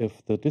means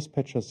if the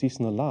dispatcher sees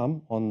an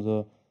alarm on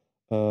the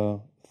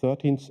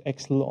 13th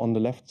axle on the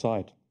left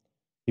side,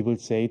 he will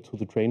say to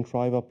the train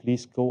driver,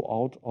 please go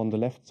out on the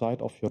left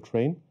side of your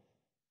train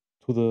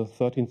to the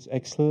 13th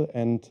axle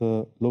and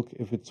look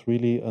if it's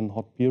really a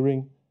hot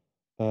bearing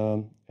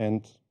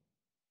and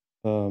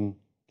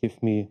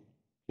give me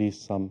please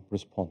some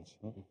response.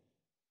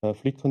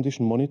 Fleet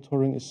condition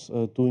monitoring is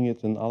doing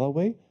it another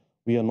way.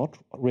 We are not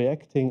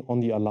reacting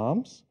on the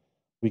alarms.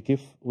 We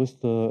give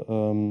with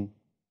the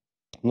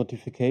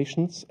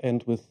notifications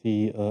and with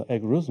the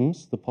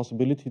algorithms the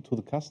possibility to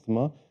the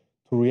customer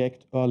to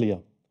react earlier.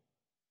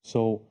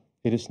 So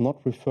it is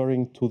not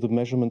referring to the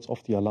measurements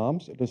of the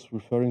alarms. It is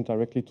referring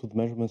directly to the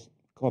measurements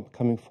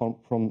coming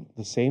from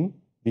the same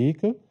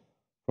vehicle,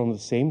 from the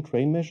same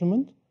train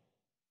measurement.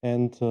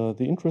 And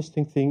the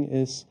interesting thing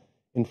is,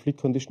 in fleet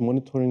condition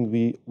monitoring,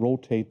 we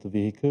rotate the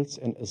vehicles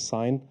and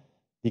assign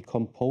the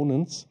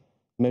components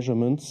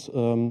measurements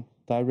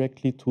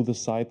directly to the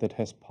site that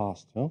has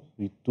passed. Yeah?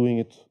 We're doing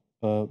it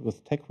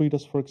with tech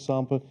readers, for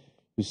example.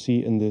 You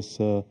see in this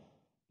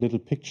little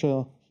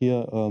picture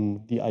here,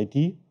 the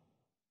ID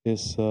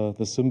is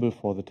the symbol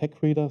for the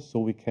tech reader, so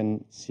we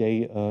can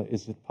say,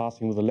 is it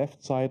passing with the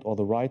left side or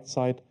the right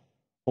side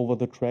over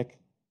the track?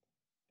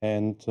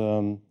 And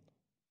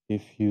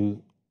if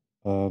you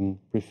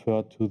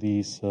refer to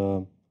these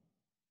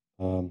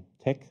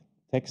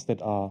texts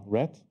that are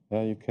red,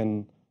 you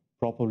can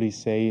properly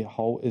say,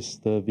 how is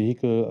the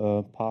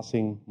vehicle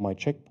passing my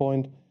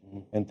checkpoint?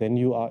 And then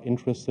you are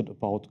interested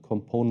about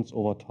components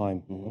over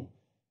time.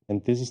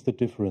 And this is the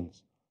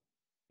difference.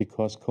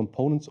 Because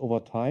components over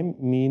time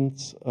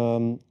means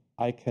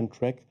I can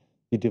track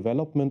the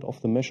development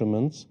of the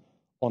measurements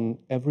on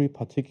every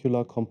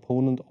particular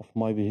component of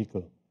my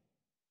vehicle.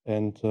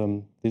 And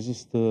this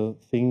is the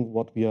thing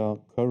what we are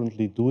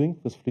currently doing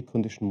with fleet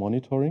condition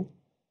monitoring,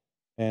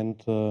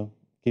 and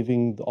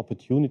giving the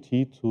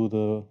opportunity to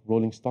the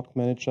rolling stock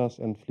managers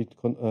and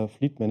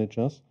fleet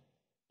managers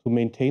to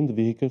maintain the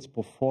vehicles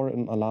before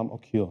an alarm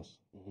occurs.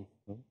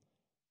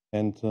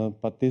 And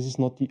but this is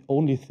not the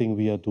only thing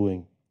we are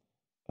doing.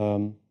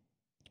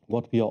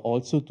 What we are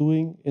also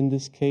doing in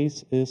this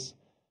case is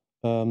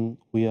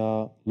we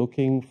are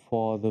looking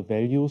for the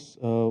values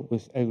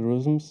with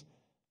algorithms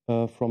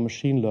from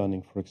machine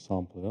learning, for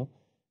example. Yeah?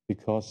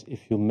 Because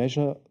if you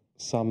measure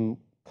some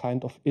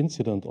kind of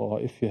incident,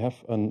 or if you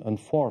have an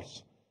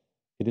force,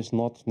 it is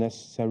not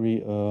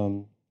necessarily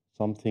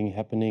something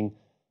happening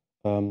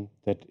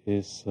that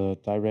is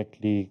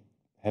directly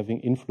having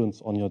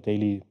influence on your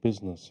daily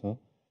business.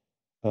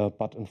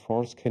 But a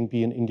force can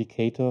be an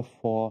indicator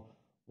for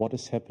what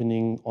is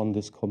happening on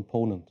this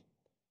component.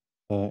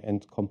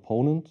 And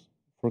component,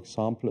 for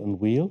example, a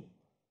wheel,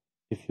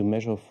 if you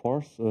measure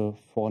force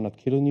 400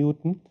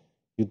 kilonewton,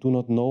 you do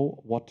not know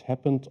what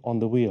happened on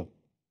the wheel.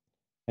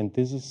 And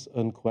this is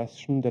a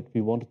question that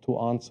we wanted to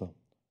answer.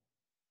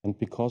 And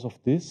because of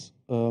this,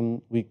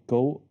 we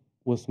go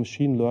with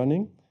machine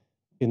learning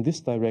in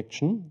this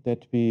direction,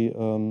 that we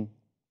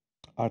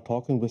are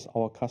talking with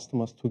our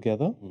customers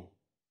together.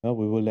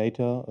 We will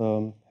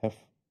later have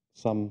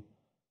some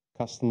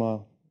customer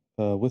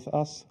with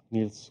us,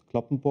 Niels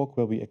Kloppenborg,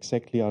 where we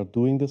exactly are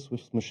doing this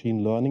with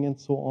machine learning and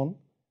so on.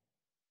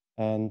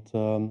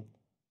 And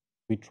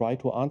we try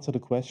to answer the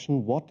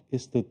question, what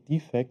is the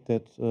defect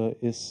that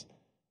is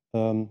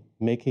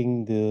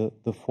making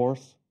the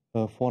force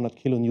 400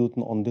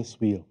 kilonewton on this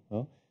wheel?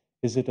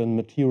 Is it a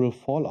material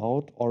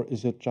fallout, or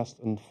is it just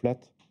a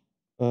flat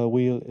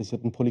wheel? Is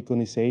it a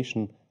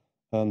polygonization?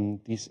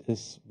 This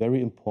is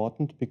very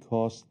important,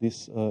 because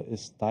this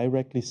is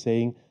directly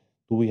saying,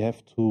 do we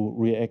have to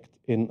react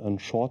in a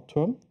short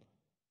term,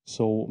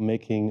 so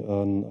making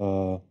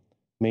a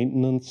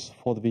maintenance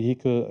for the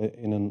vehicle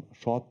in a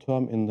short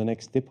term in the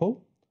next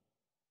depot,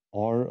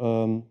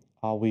 or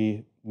are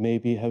we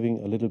maybe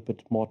having a little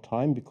bit more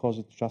time because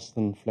it's just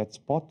a flat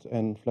spot,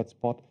 and flat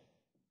spot,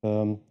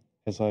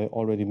 as I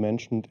already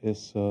mentioned,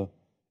 is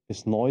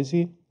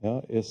noisy,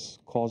 is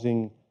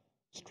causing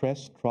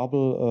stress,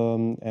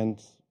 trouble, and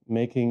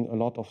making a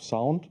lot of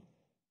sound,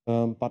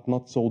 but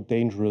not so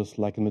dangerous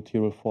like a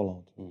material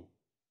fallout.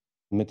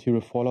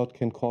 Material fallout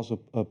can cause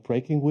a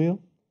breaking wheel.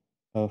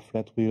 A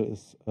flat wheel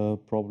is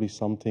probably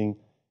something,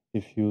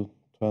 if you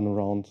turn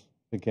around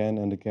again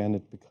and again,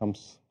 it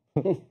becomes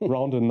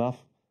round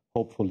enough,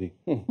 hopefully.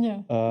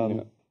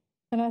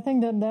 And I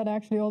think that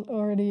actually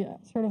already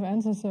sort of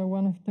answers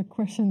one of the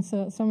questions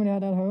somebody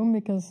had at home,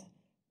 because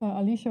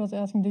Alicia was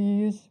asking, do you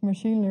use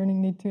machine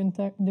learning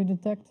to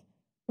detect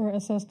or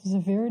assess the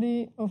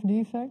severity of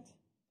defects?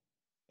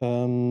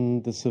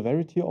 The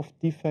severity of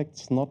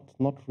defects,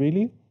 not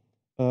really.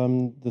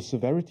 The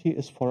severity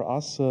is for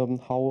us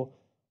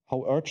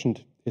how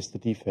urgent is the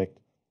defect.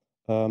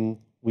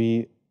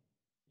 We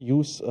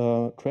use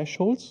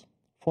thresholds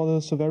for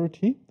the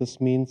severity. This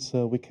means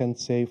we can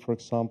say, for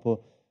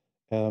example,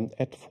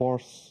 at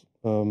force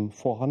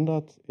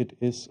 400, it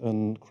is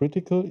a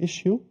critical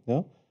issue.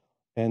 Yeah?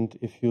 And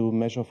if you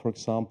measure, for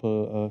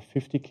example,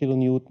 50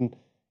 kilonewton,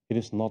 it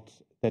is not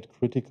that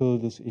critical,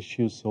 this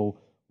issue, so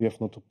we have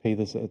not to pay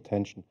this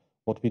attention.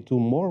 What we do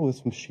more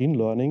with machine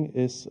learning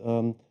is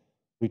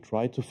we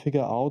try to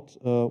figure out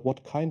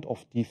what kind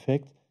of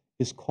defect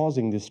is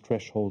causing this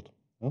threshold.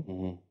 Yeah?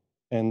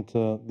 And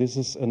this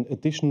is an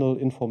additional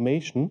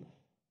information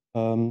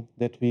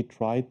that we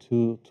try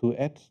to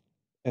add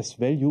as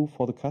value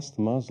for the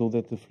customer, so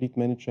that the fleet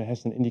manager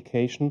has an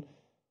indication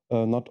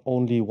not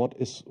only what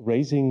is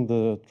raising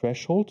the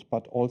threshold,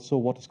 but also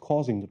what is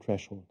causing the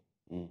threshold.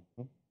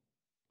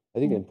 I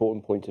think an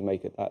important point to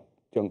make at that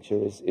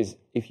juncture is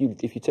if you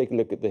take a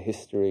look at the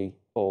history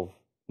of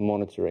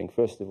monitoring,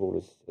 first of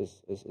all,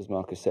 as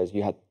Markus says,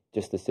 you had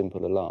just a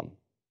simple alarm,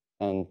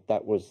 and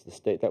that was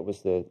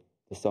the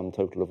sum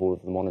total of all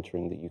of the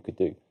monitoring that you could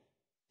do.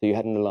 So you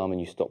had an alarm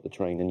and you stopped the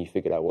train and you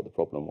figured out what the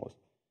problem was.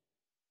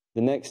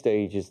 The next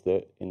stage is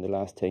that in the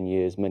last 10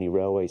 years, many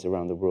railways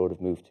around the world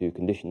have moved to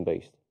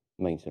condition-based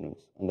maintenance,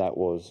 and that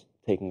was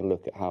taking a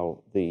look at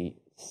how the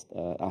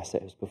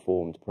asset has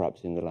performed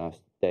perhaps in the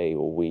last day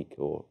or week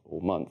or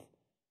month,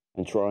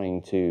 and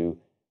trying to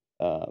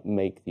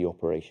make the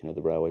operation of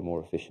the railway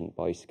more efficient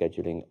by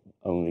scheduling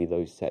only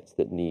those sets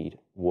that need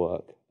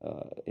work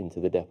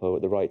into the depot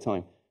at the right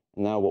time.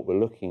 And now what we're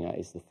looking at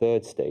is the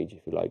third stage,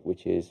 if you like,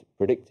 which is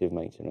predictive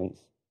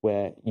maintenance,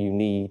 where you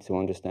need to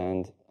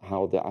understand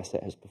how the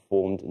asset has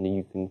performed, and then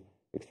you can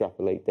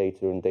extrapolate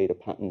data and data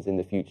patterns in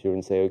the future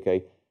and say,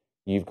 okay,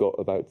 you've got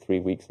about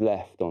 3 weeks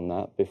left on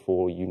that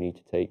before you need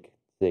to take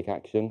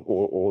action,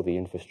 or the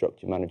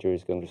infrastructure manager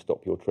is going to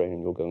stop your train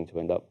and you're going to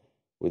end up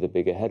with a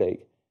bigger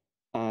headache.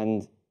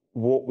 And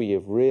what we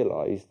have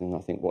realized, and I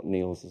think what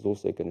Niels is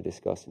also going to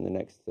discuss in the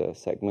next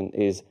segment,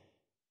 is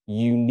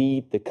you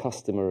need the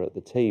customer at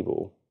the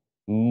table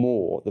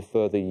more the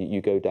further you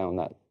go down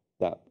that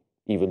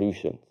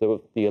evolution. So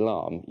with the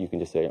alarm, you can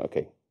just say,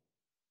 okay,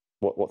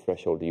 what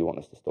threshold do you want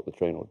us to stop the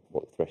train, or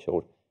what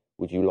threshold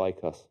would you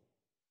like us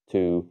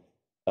to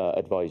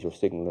advise your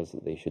signallers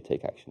that they should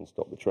take action and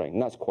stop the train?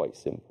 And that's quite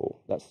simple.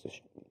 That's a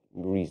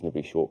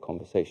reasonably short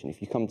conversation.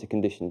 If you come to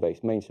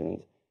condition-based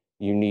maintenance,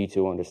 you need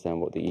to understand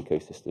what the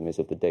ecosystem is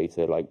of the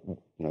data. Like,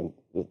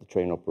 the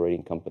train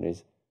operating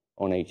companies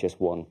on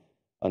HS1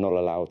 are not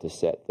allowed to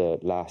set the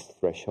last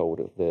threshold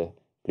of the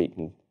fleet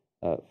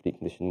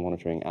condition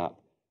monitoring app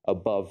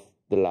above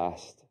the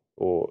last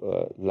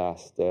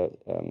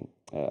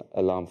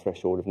alarm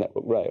threshold of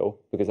Network Rail,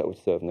 because that would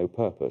serve no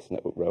purpose.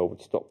 Network Rail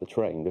would stop the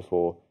train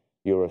before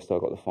Eurostar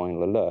got the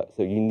final alert.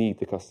 So you need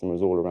the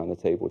customers all around the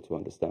table to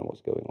understand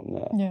what's going on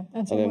there. Yeah,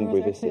 and someone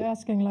was actually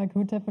asking, like,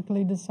 who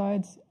typically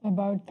decides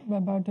about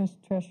those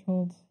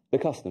thresholds? The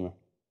customer,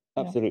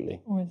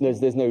 absolutely. Yeah,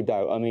 there's no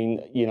doubt. I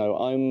mean,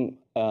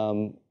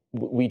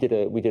 we did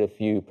a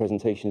few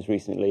presentations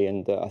recently,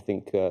 and I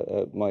think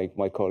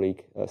my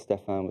colleague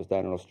Stefan was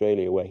down in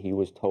Australia, where he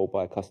was told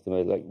by a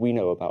customer, like, we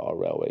know about our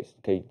railways,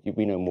 okay,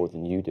 we know more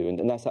than you do,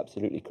 and that's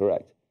absolutely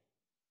correct.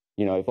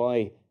 If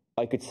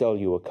I could sell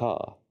you a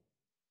car,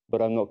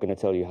 but I'm not going to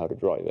tell you how to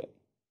drive it,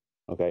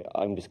 okay?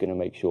 I'm just going to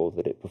make sure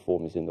that it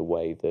performs in the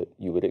way that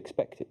you would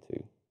expect it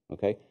to,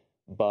 okay?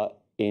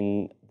 But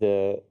in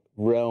the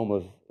realm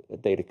of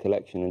data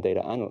collection and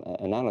data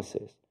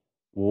analysis,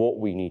 what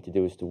we need to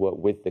do is to work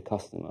with the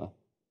customer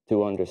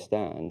to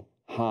understand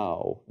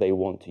how they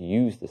want to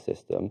use the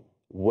system,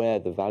 where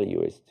the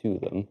value is to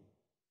them,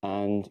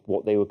 and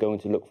what they were going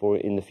to look for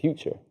in the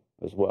future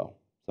as well.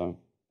 So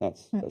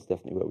that's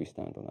definitely where we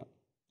stand on that.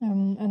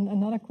 And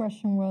another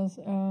question was,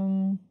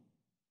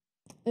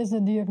 is the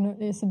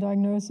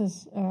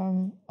diagnosis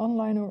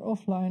online or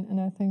offline? And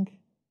I think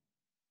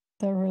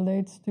that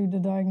relates to the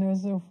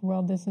diagnosis of,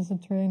 well, this is a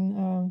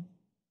train.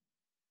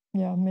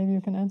 Yeah, maybe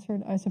you can answer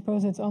it. I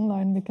suppose it's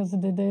online because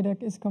the data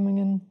is coming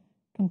in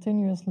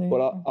continuously.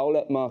 Well, I'll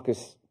let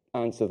Markus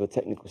answer the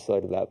technical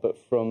side of that. But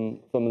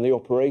from the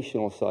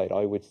operational side,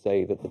 I would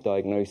say that the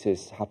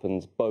diagnosis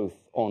happens both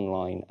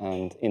online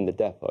and in the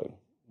depot,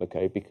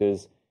 okay?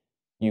 Because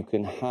you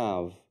can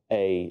have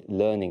a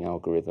learning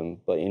algorithm,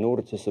 but in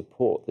order to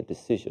support the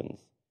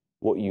decisions,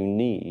 what you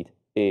need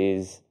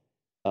is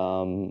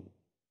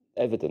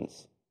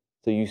evidence.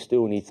 So you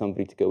still need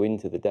somebody to go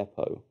into the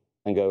depot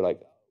and go,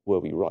 like, were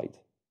we right?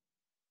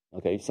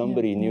 Okay,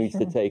 somebody needs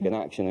to take an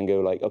action and go,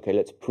 like, okay,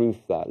 let's prove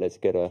that. Let's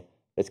get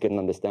an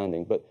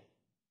understanding. But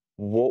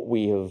what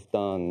we have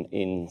done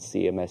in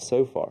CMS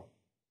so far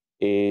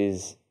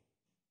is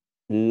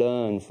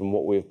learn from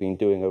what we've been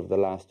doing over the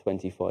last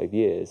 25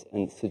 years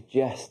and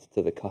suggest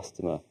to the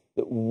customer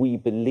that we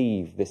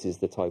believe this is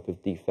the type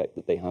of defect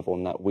that they have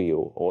on that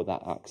wheel or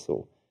that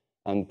axle,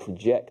 and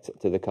project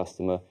to the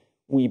customer,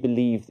 we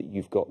believe that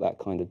you've got that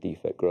kind of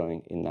defect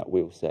growing in that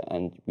wheel set,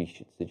 and we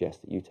should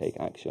suggest that you take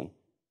action.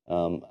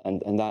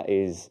 And that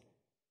is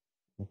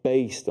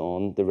based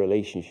on the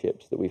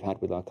relationships that we've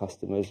had with our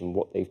customers and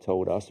what they've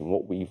told us and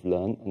what we've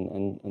learned,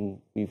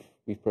 and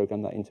we've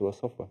programmed that into our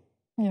software.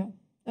 Yeah,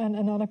 and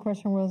another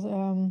question was,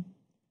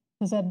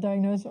 does that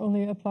diagnosis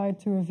only apply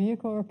to a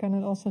vehicle, or can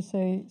it also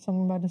say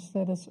something about the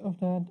status of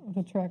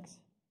the tracks?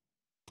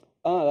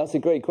 That's a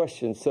great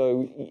question.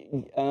 So,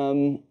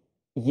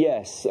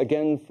 yes,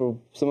 again, for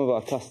some of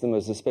our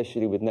customers,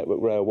 especially with Network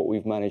Rail, what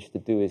we've managed to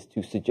do is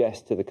to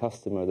suggest to the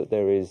customer that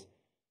there is,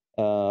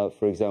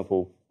 for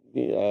example,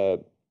 the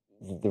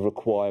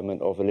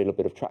requirement of a little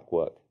bit of track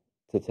work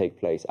to take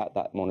place at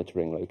that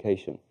monitoring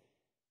location.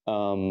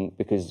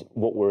 Because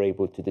what we're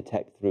able to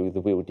detect through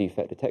the wheel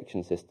defect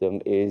detection system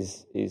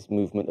is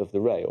movement of the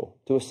rail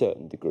to a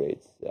certain degree.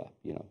 It's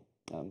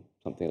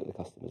something that the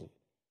customers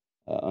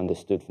have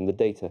understood from the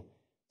data.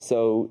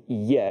 So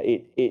yeah,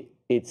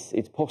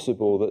 it's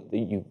possible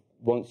that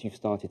once you've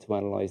started to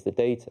analyze the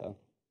data,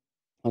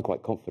 I'm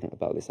quite confident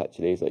about this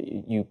actually, is that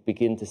you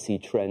begin to see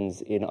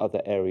trends in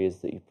other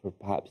areas that you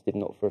perhaps did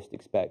not first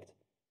expect,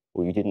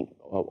 or you didn't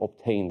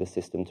obtain the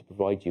system to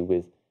provide you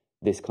with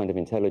this kind of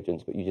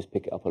intelligence, but you just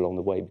pick it up along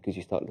the way because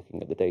you start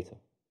looking at the data.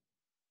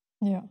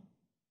 Yeah.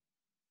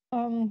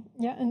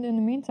 Yeah, and in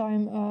the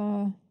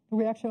meantime,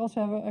 we actually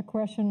also have a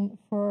question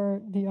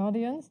for the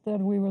audience that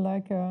we would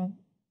like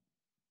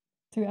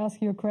to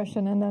ask you a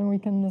question, and then we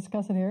can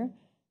discuss it here.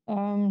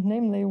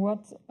 Namely,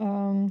 what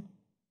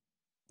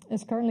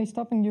is currently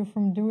stopping you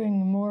from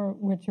doing more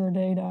with your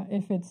data,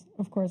 if it,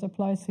 of course,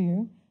 applies to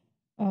you?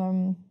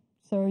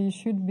 So you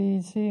should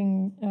be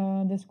seeing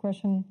this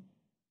question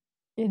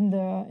in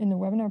the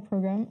webinar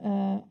program,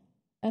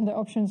 and the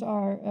options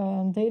are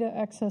data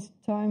access,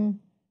 time,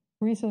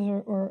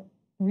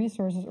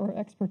 resources or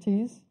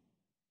expertise.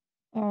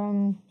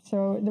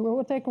 So it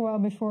will take a while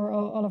before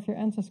all of your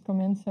answers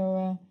come in.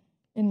 So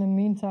in the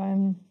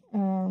meantime,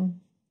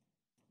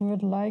 we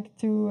would like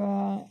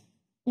to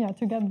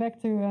get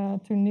back to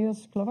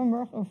Niels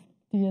Kloppenborg of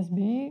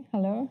DSB.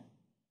 Hello.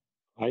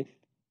 Hi.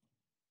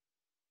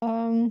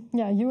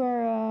 Yeah, you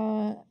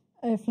are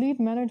a fleet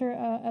manager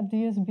at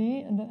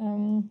DSB.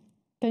 And,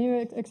 can you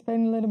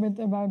explain a little bit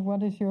about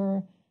what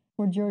your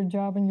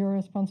job and your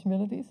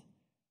responsibilities?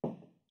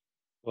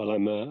 Well,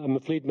 I'm a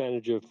fleet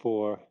manager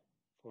for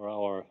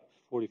our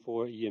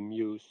 44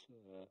 EMUs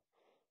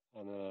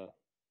and a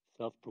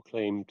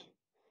self-proclaimed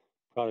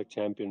product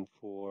champion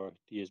for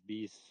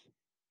DSB's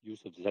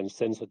use of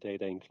sensor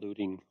data,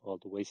 including all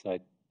the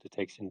wayside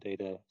detection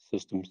data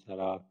systems that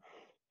are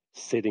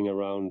sitting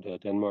around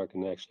Denmark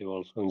and actually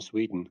also in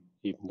Sweden,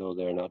 even though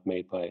they're not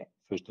made by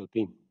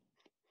voestalpine.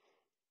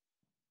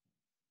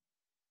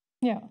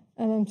 Yeah,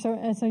 and so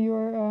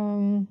you're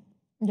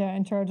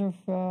in charge of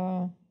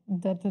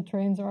that the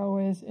trains are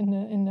always in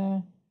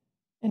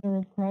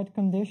the right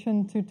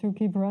condition to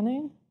keep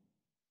running.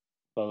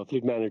 Well, the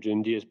fleet manager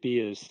in DSB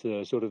is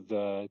sort of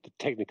the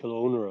technical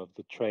owner of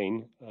the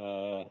train.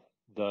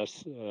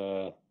 Thus,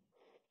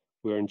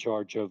 we're in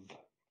charge of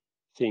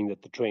seeing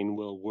that the train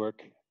will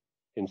work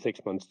in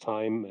 6 months'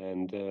 time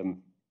and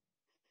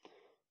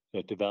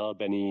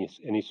develop any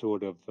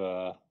sort of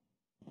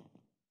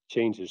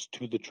changes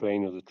to the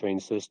train or the train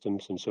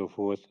systems and so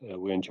forth.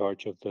 We're in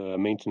charge of the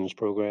maintenance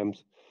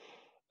programs,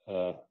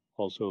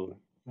 also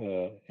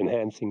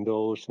enhancing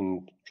those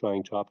and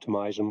trying to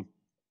optimize them.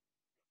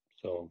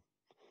 So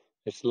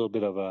it's a little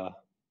bit of a,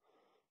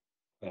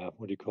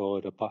 what do you call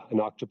it, an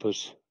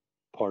octopus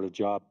part of the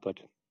job, but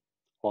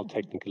all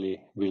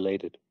technically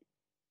related.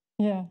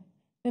 Yeah,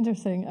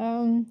 interesting.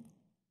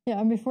 Yeah,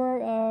 and before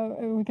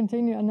we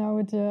continue now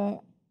with the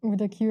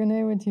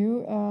Q&A with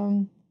you,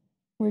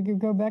 we could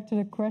go back to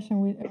the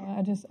question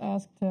I just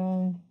asked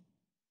to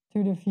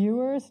the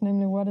viewers,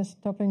 namely what is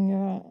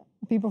stopping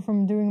people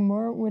from doing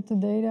more with the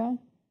data?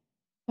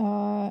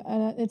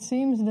 And it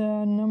seems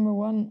the number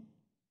one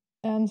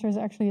answer is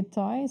actually a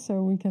tie,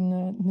 so we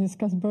can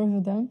discuss both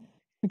of them,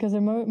 because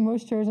the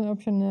most chosen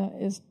option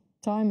is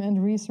time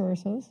and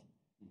resources.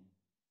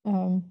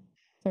 So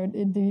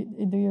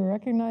do you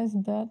recognize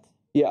that?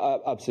 Yeah,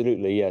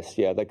 absolutely. Yes.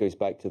 Yeah, that goes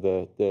back to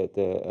the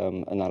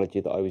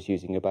analogy that I was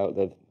using about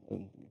the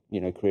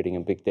creating a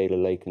big data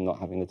lake and not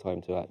having the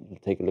time to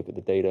take a look at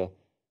the data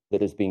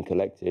that has been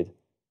collected.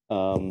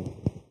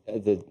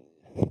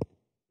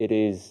 It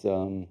is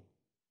how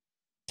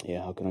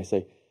can I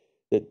say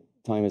that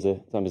time is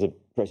a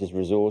precious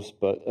resource,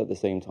 but at the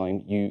same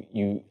time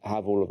you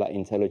have all of that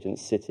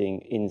intelligence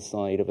sitting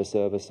inside of a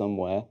server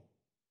somewhere,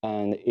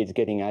 and it's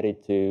getting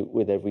added to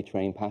with every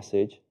train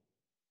passage.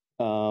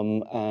 I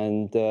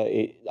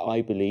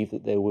believe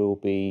that there will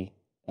be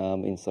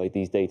inside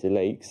these data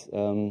lakes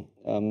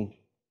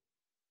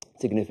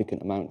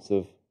significant amounts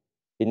of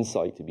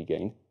insight to be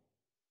gained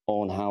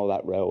on how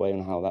that railway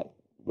and how that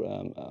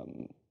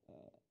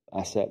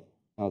asset,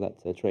 how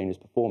that train is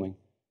performing.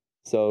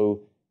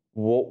 So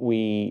what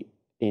we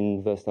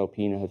in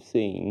voestalpine have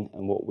seen,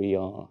 and what we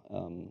are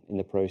in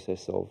the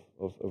process of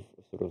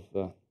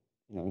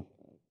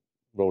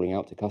rolling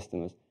out to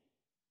customers,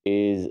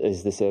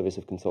 is the service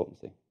of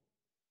consultancy.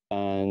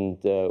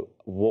 And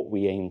what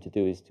we aim to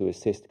do is to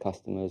assist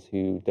customers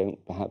who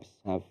don't perhaps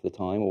have the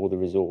time or the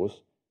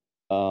resource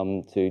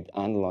to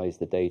analyze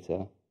the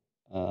data,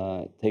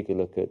 take a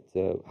look at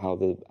how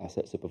the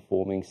assets are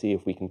performing, see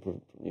if we can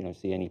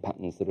see any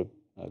patterns that are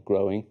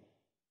growing,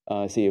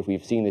 see if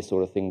we've seen this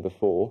sort of thing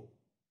before,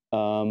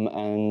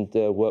 and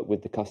work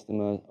with the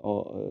customer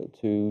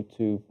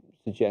to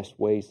suggest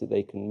ways that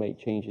they can make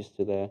changes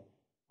to their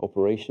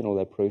operation or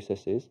their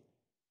processes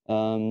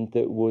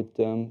that would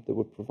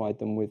provide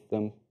them with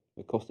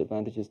cost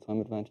advantages, time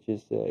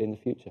advantages in the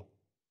future.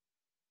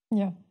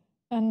 Yeah,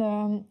 and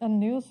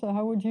Niels,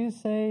 how would you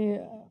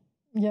say?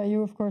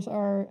 You of course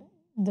are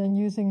then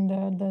using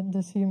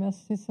the CMS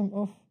system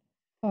of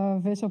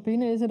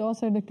voestalpine. Is it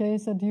also the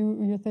case that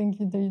you think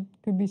there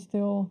could be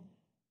still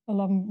a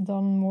lot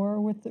done more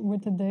with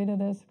the data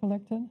that's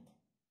collected?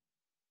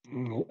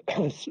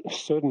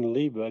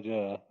 Certainly, but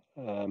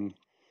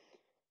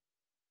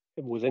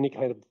with any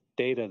kind of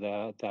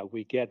data that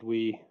we get,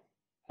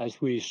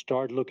 as we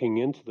start looking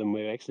into them,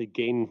 we actually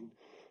gain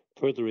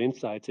further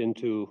insights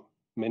into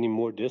many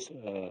more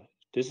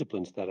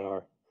disciplines that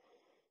are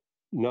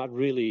not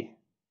really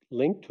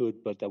linked to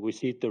it, but that we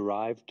see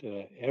derived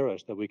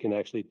errors that we can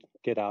actually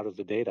get out of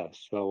the data.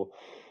 So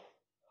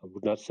I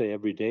would not say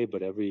every day,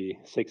 but every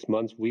 6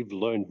 months, we've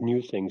learned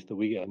new things that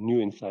we new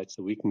insights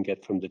that we can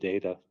get from the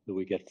data that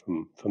we get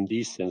from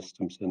these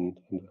systems and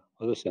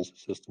other sensor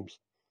systems.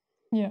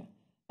 Yeah,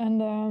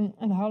 and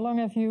how long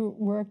have you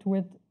worked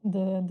with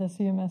the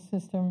CMS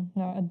system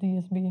now at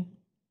DSB?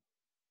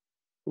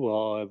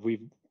 Well,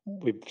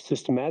 we've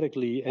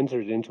systematically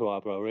entered into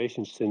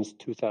operations since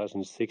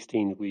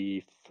 2016.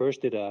 We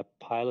first did a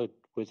pilot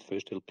with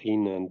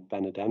voestalpine and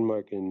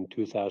Banedanmark in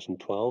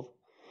 2012.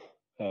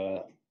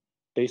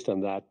 Based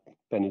on that,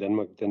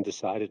 Banedanmark then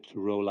decided to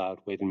roll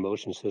out weight and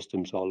motion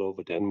systems all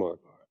over Denmark,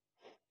 or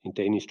in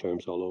Danish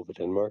terms, all over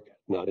Denmark,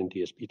 not in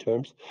DSB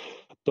terms.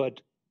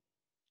 But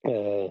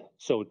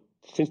so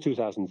since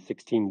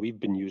 2016, we've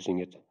been using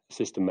it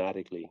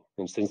systematically.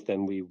 And since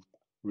then, we've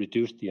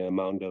reduced the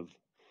amount of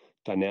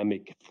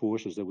dynamic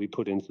forces that we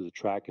put into the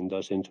track and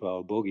thus into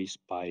our bogies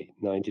by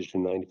 90 to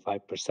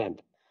 95%,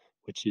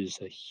 which is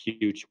a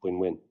huge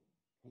win-win.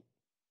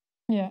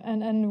 Yeah,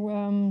 and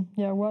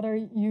what are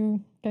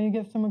you? Can you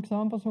give some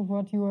examples of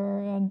what you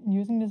are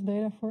using this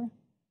data for?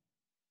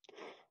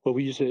 Well,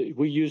 we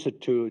use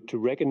it to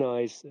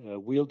recognize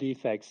wheel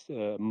defects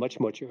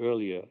much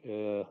earlier.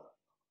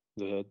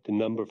 The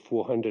number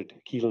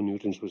 400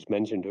 kilonewtons was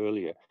mentioned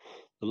earlier.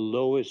 The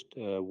lowest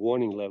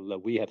warning level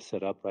that we have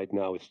set up right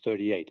now is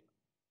 38.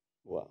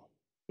 Wow.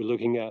 We're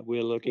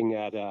looking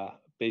at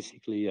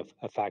basically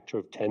a factor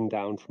of 10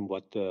 down from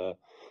what the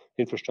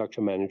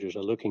infrastructure managers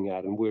are looking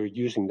at, and we're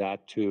using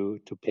that to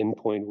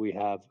pinpoint. We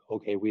have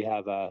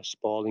a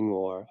spalling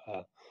or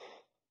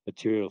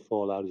material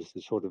fallout is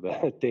sort of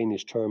a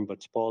Danish term,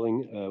 but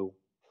spalling,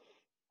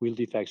 wheel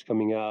defects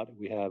coming out.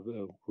 We have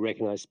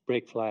recognized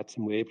brake flats,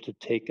 and we're able to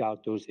take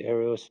out those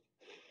areas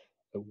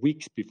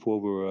weeks before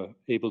we were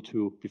able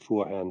to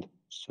beforehand.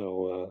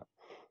 So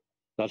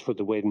that's for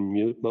the weight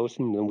and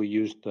motion. Then we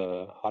used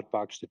hot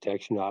box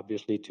detection,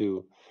 obviously,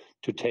 to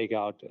take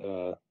out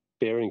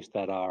bearings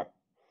that are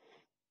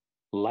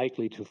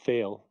likely to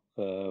fail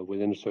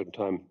within a certain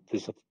time.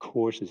 This, of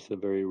course, is a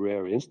very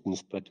rare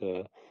instance, but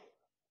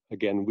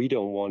again, we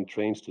don't want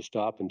trains to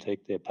stop and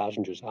take their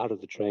passengers out of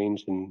the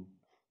trains and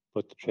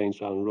put the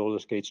trains on roller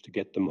skates to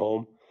get them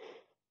home.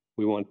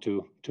 We want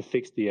to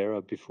fix the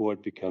error before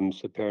it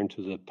becomes apparent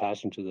to the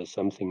passenger that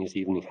something is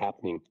even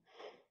happening.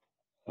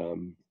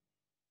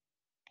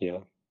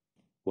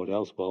 What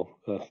else? Well,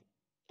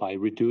 by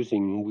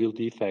reducing wheel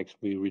defects,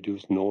 we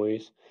reduce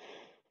noise.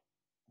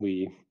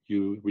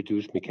 You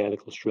reduce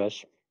mechanical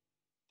stress.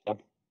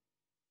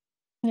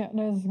 Yeah,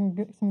 there's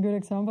some good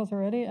examples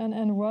already.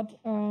 And what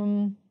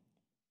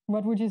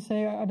would you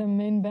say are the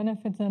main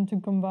benefits then to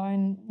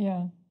combine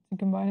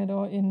it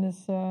all in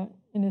this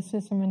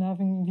system and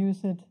having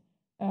used it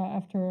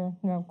after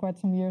quite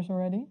some years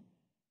already?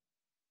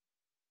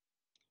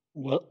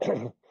 Well,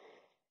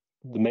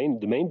 the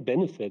main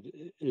benefit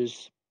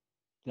is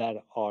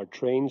that our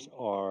trains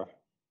are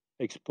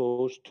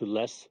exposed to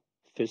less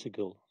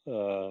physical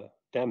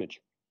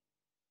damage.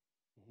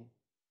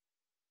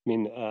 I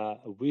mean,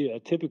 a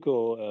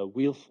typical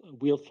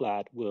wheel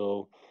flat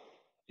will,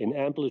 in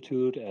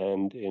amplitude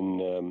and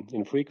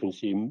in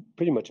frequency,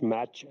 pretty much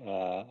match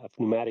a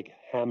pneumatic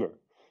hammer.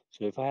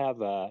 So if I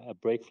have a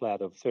brake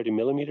flat of 30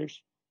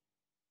 millimeters,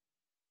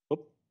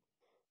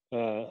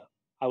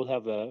 I will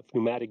have a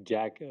pneumatic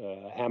jack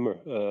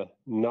hammer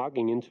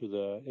knocking into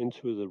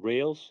the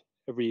rails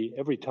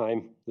every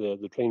time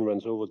the train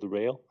runs over the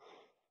rail,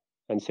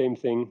 and same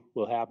thing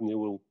will happen. It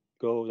will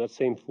go. That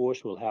same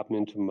force will happen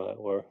into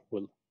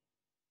will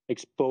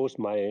expose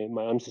my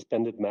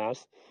unsuspended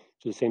mass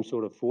to the same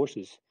sort of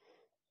forces,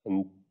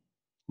 and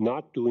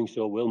not doing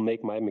so will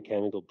make my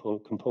mechanical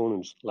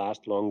components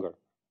last longer.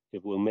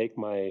 It will make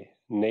my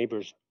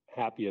neighbors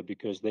happier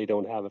because they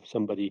don't have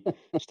somebody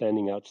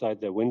standing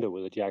outside their window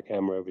with a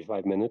jackhammer every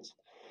 5 minutes.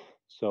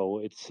 So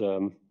it's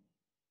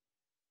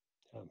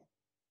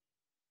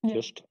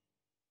just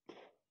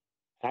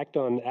act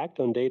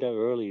on data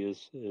early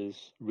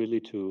is really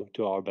to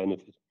our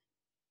benefit.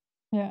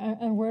 Yeah,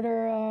 and were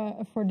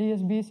there for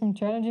DSB some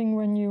challenging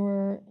when you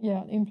were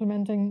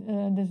implementing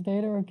this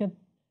data or get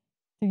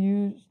to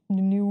use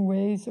the new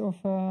ways of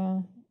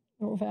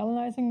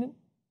analyzing it?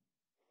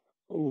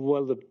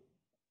 Well, the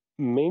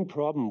main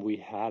problem we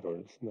had, or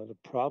it's not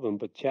a problem,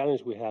 but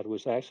challenge we had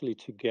was actually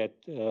to get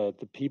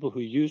the people who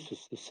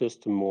use the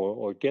system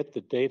or get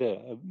the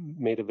data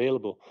made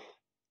available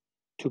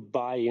to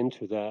buy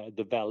into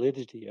the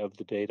validity of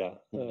the data,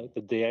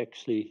 that they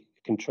actually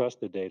can trust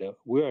the data.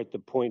 We're at the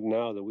point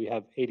now that we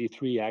have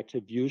 83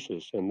 active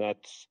users, and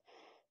that's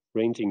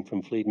ranging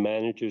from fleet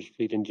managers,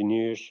 fleet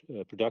engineers,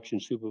 production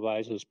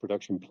supervisors,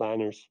 production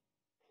planners,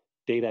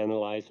 data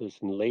analyzers,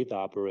 and lathe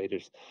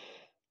operators.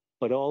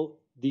 but all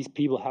these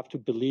people have to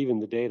believe in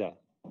the data.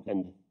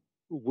 And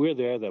we're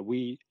there that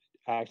we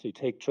actually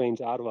take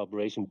trains out of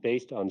operation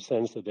based on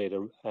sensor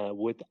data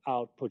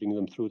without putting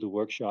them through the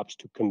workshops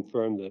to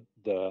confirm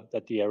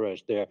that the error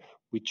is there.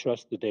 We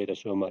trust the data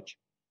so much.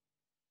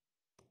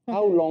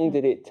 How long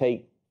did it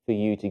take for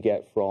you to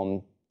get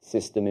from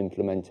system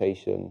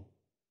implementation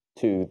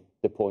to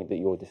the point that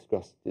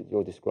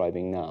you're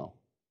describing now?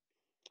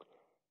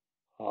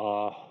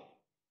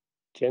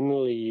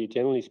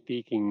 Generally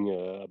speaking,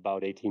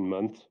 about 18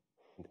 months.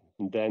 Okay.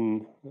 And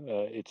then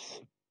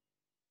it's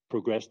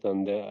progressed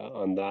on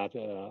that.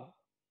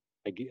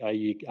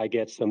 I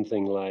get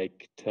something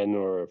like 10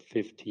 or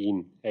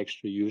 15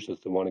 extra users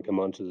that want to come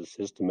onto the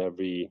system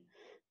every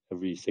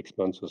 6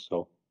 months or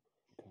so,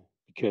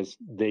 because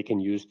they can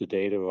use the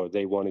data, or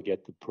they want to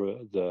get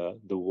the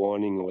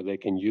warning, or they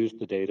can use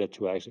the data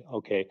to actually,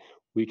 okay,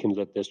 we can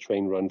let this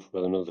train run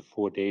for another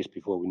 4 days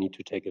before we need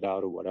to take it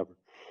out or whatever.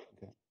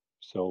 Okay.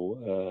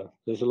 So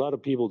there's a lot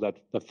of people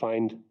that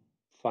find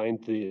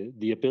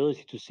the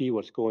ability to see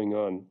what's going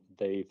on.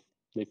 They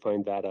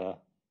find that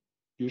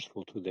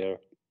useful to their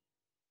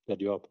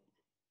job.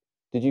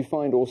 Did you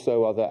find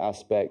also other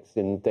aspects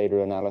in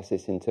data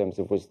analysis in terms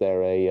of, was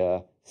there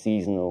a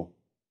seasonal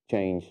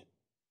change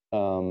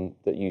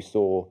that you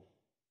saw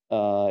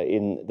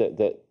in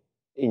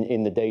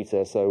the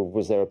data? So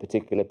was there a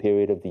particular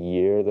period of the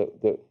year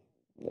that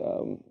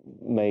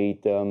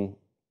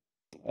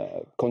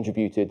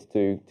contributed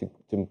to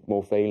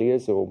more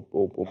failures or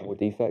more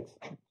defects?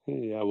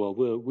 Yeah, well,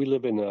 we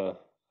live in a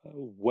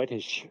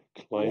wettish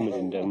climate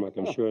in Denmark.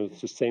 I'm sure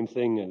it's the same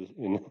thing as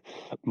in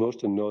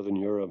most of Northern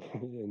Europe.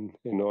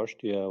 In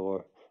Austria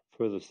or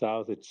further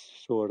south, it's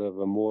sort of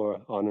a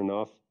more on and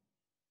off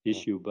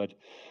issue. But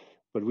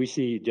we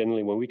see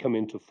generally when we come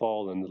into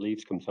fall and the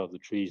leaves comes off the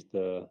trees,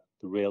 the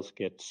rails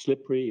get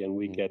slippery, and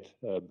we get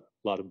a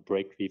lot of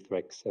brake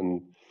defects.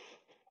 And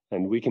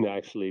we can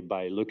actually,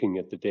 by looking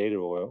at the data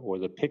or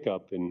the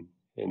pickup in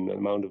the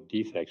amount of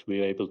defects,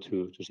 we're able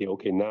to see,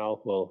 okay, now,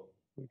 well,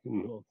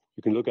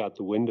 you can look out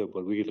the window,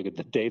 but we can look at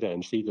the data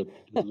and see that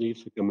the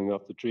leaves are coming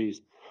off the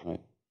trees. Right.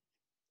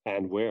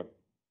 And where.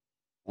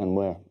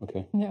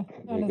 Okay. Yeah,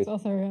 that's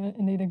also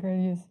indeed a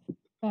great use.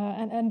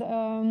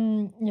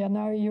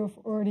 Now you've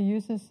already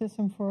used this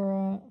system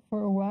for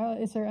a while.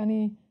 Is there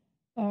any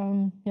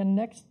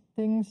next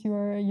things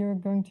you're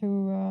going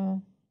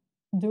to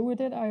do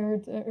with it? I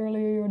heard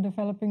earlier you're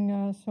developing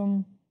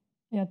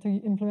to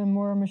implement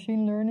more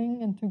machine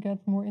learning and to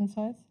get more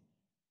insights.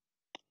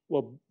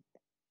 Well,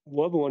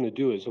 what we want to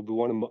do is we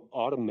want to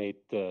automate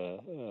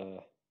the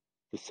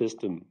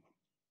system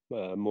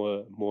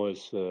more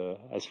as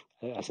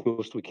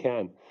most we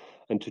can,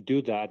 and to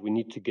do that we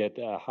need to get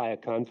higher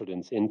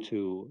confidence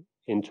into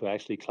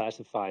actually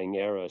classifying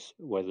errors,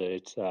 whether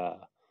it's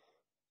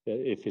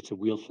if it's a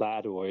wheel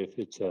flat or if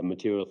it's a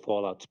material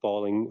fallout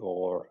spalling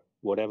or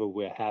whatever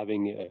we're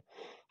having,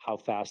 how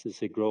fast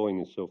is it growing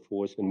and so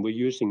forth. And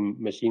we're using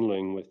machine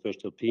learning with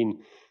voestalpine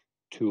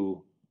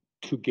to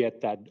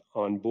get that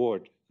on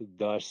board,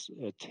 thus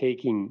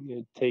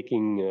taking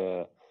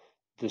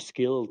the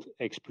skilled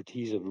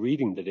expertise of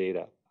reading the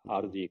data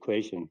out of the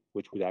equation,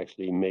 which would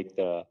actually make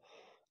the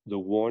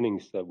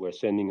warnings that we're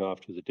sending off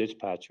to the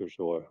dispatchers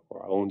or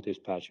our own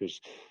dispatchers,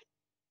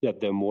 that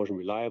they're more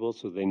reliable,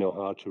 so they know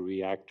how to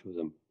react to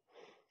them.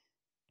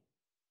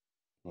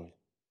 Right.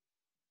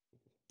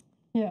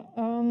 Yeah,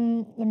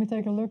 let me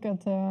take a look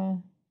at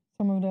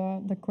some of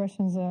the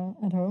questions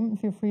at home.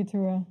 Feel free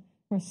to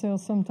we're still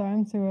some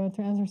time to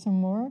answer some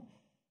more.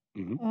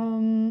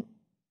 Mm-hmm.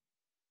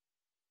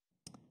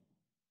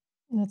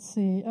 Let's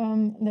see.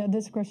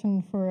 This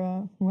question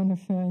for one of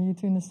you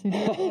two in the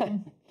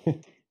studio.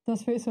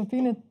 Does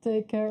voestalpine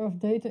take care of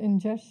data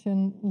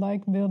ingestion,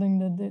 like building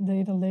the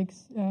data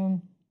lakes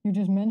you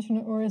just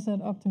mentioned, or is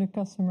that up to the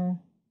customer?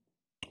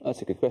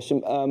 That's a good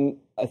question.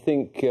 I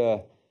think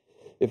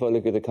if I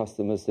look at the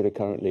customers that are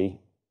currently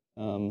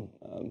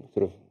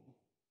sort of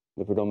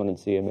the predominant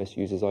CMS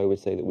users, I would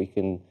say that we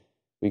can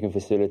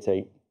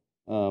facilitate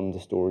the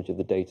storage of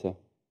the data.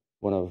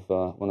 One of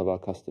our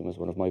customers,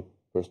 one of my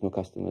personal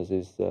customers,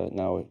 is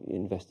now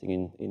investing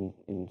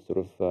in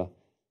sort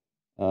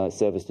of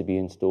servers to be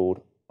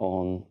installed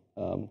on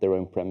their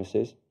own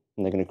premises,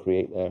 and they're going to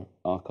create their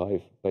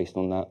archive based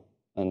on that,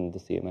 and the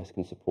CMS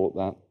can support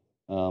that.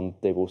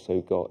 They've also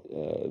got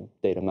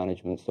data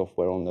management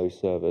software on those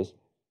servers,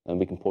 and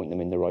we can point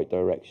them in the right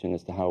direction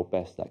as to how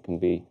best that can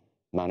be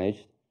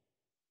managed.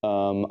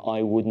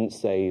 I wouldn't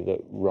say that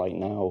right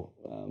now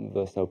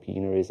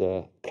voestalpine is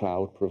a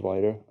cloud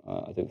provider.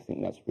 I don't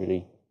think that's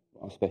really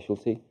our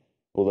specialty,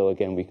 although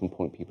again we can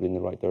point people in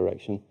the right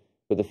direction.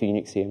 But the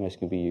Phoenix CMS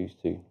can be used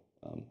to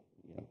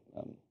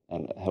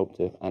and help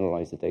to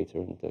analyze the data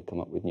and come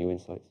up with new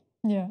insights.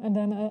 Yeah, and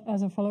then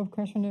as a follow-up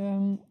question,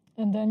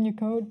 and then you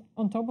code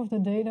on top of the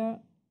data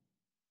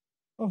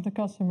of the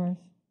customers.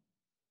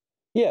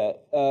 Yeah,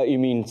 you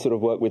mean sort of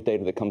work with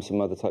data that comes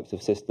from other types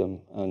of system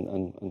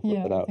and put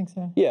that out? I think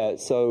so. Yeah,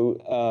 so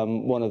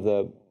one of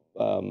the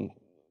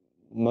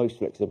most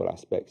flexible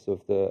aspects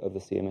of the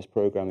CMS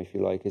program, if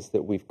you like, is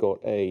that we've got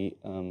a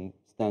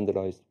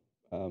standardized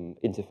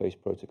interface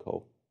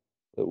protocol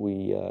that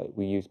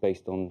we use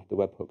based on the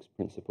webhooks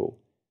principle,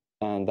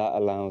 and that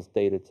allows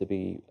data to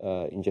be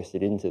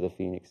ingested into the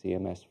Phoenix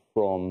CMS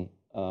from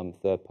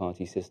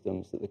third-party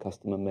systems that the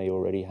customer may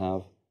already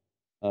have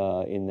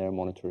in their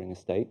monitoring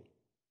estate.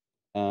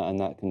 And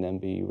that can then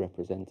be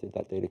represented.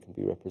 That data can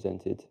be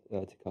represented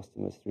to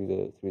customers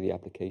through the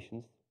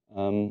applications.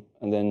 And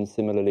then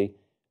similarly,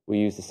 we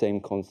use the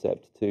same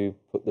concept to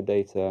take the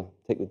data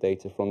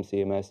from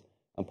CMS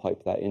and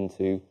pipe that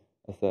into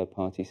a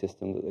third-party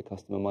system that the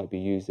customer might be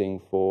using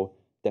for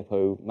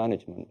depot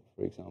management,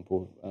 for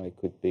example. It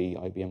could be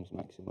IBM's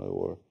Maximo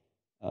or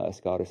a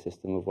SCADA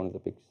system of one of the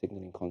big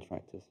signaling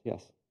contractors.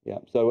 Yes, yeah.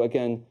 So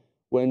again,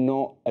 we're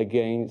not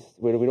against.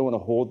 We don't want to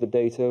hoard the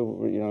data.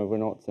 You know, we're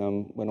not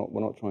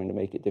trying to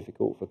make it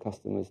difficult for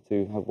customers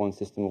to have one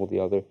system or the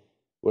other.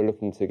 We're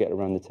looking to get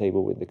around the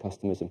table with the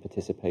customers and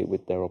participate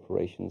with their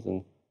operations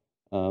and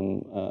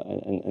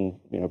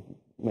you know,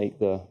 make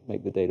the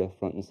data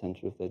front and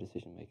center of their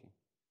decision making.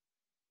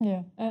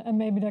 Yeah, and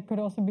maybe that could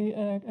also be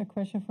a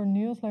question for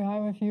Niels. Like,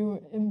 how have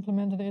you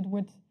implemented it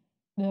with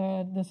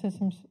the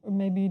systems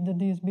maybe the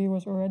DSB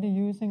was already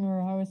using,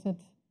 or how is it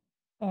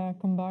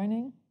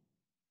combining?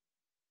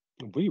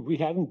 We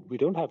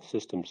don't have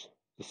systems.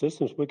 The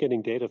systems we're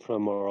getting data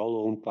from are all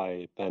owned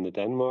by Baner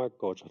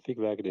Denmark or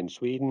Trafikverket in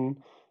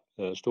Sweden,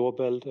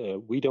 Storebælt.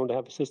 We don't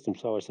have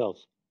systems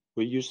ourselves.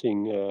 We're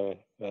using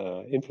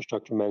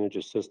infrastructure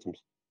manager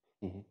systems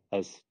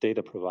as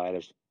data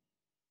providers.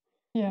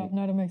 Yeah,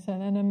 no, that makes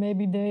sense. And then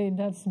maybe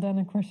that's then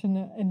a question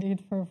indeed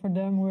for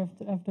them who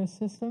have those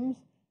systems.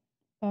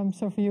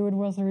 So for you, it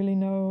was really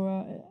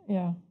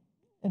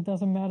it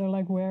doesn't matter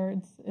like where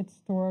it's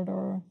stored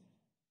or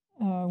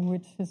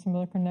which systems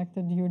are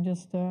connected. You're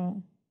just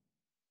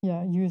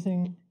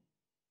using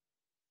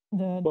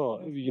the.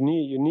 Well, you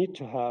need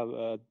to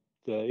have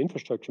the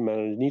infrastructure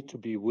manager need to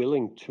be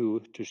willing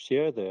to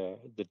share the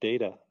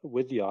data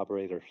with the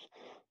operators.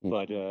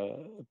 But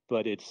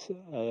it's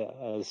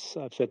as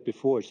I've said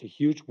before, it's a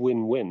huge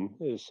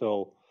win-win.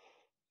 So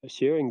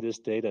sharing this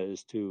data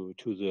is to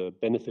the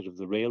benefit of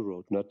the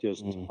railroad, not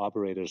just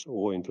operators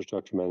or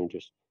infrastructure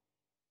managers.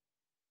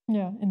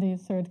 Yeah, indeed.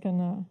 So it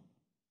can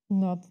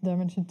not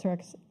damage the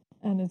tracks,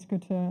 and it's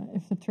good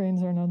if the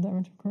trains are not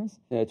damaged, of course.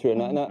 Yeah, true.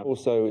 And that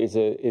also is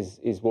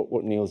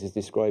what Niels is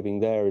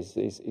describing there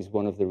is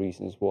one of the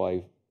reasons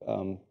why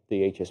the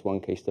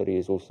HS1 case study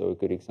is also a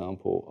good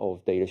example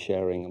of data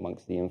sharing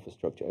amongst the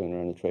infrastructure owner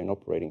and the train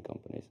operating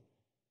companies.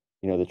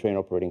 You know, the train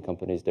operating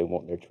companies don't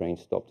want their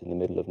trains stopped in the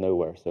middle of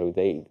nowhere, so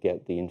they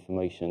get the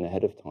information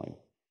ahead of time.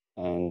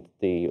 And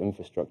the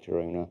infrastructure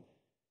owner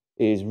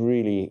is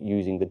really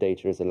using the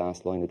data as a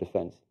last line of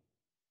defense.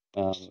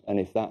 And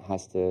if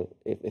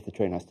the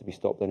train has to be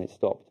stopped, then it's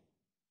stopped.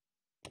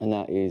 And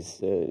that is,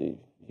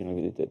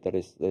 that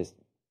is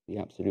the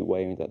absolute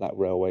way that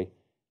railway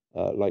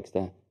likes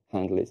to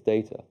handle its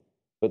data.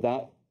 But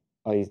that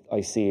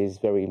I see as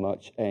very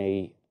much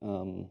a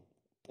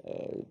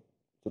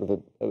sort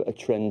of a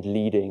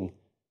trend-leading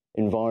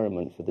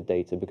environment for the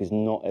data, because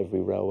not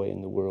every railway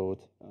in the world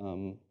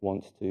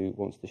wants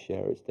to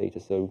share its data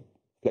so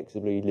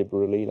flexibly,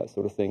 liberally, that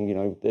sort of thing. You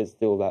know, there's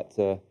still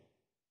that.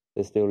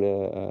 There's still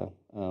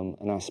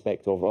an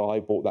aspect of, I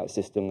bought that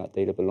system, that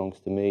data belongs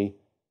to me.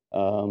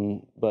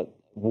 But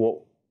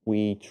what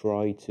we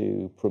try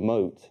to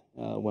promote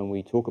when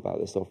we talk about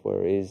the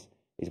software is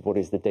what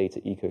is the data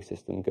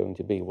ecosystem going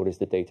to be? What is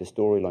the data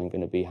storyline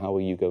going to be? How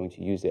are you going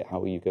to use it? How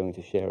are you going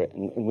to share it?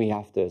 And we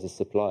have to, as a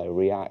supplier,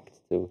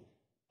 react to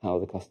how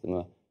the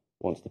customer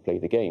wants to play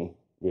the game,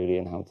 really,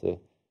 and how to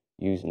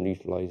use and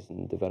utilize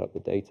and develop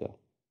the data.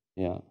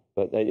 Yeah,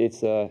 but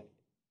it's an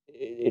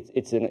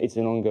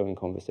ongoing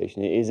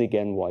conversation. It is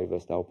again why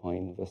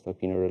voestalpine are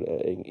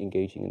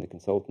engaging in the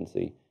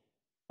consultancy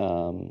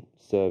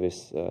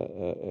service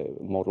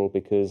model,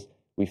 because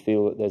we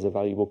feel that there's a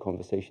valuable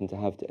conversation to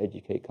have to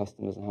educate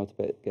customers on how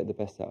to get the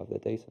best out of their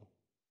data.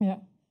 Yeah,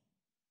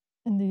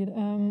 indeed.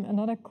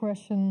 Another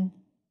question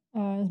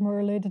is more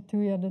related to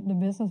the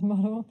business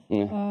model.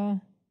 Yeah.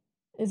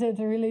 Is it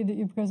really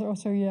because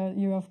also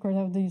you of course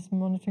have these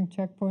monitoring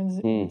checkpoints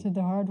into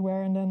the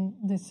hardware and then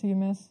the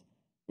CMS.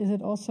 Is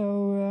it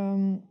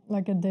also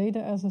like a data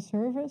as a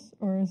service,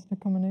 or is it a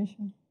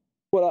combination?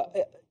 Well,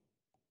 I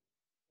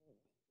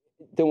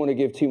don't want to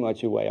give too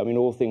much away. I mean,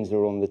 all things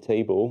are on the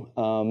table,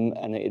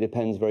 and it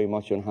depends very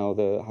much on how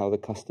the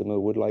customer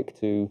would like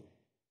to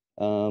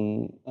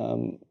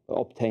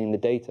obtain the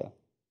data.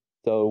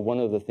 So one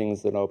of the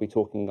things that I'll be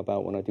talking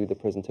about when I do the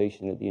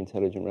presentation at the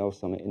Intelligent Rail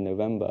Summit in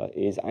November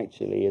is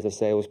actually, as a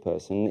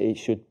salesperson, it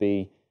should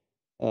be,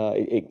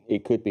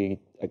 it could be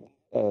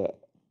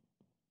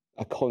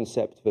a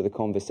concept for the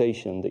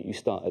conversation that you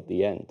start at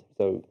the end.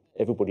 So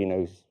everybody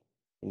knows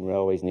in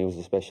railways, Niels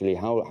especially,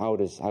 how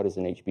does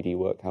an HBD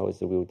work? How does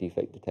the wheel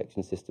defect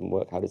detection system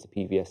work? How does the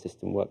PVS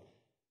system work?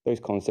 Those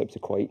concepts are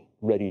quite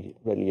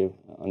readily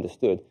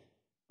understood.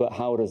 But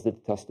how does the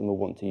customer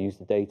want to use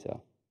the data?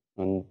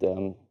 And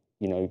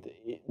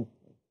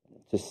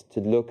to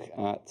look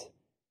at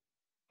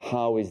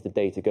how is the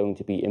data going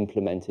to be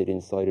implemented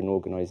inside an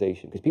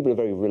organization, because people are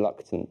very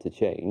reluctant to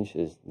change,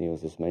 as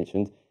Niels has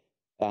mentioned,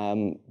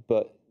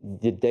 but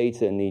the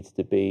data needs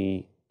to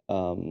be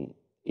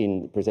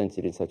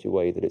presented in such a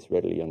way that it's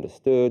readily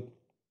understood,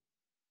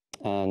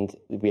 and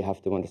we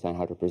have to understand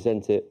how to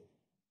present it,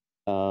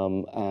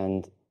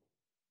 and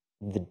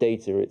the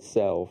data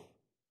itself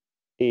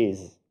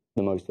is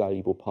the most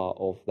valuable part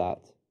of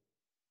that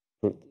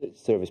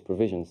service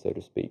provision, so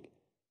to speak.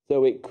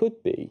 So it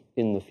could be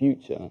in the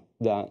future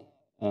that,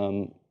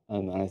 and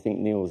I think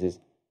Niels is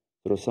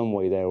sort of some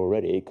way there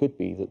already, it could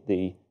be that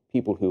the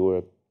people who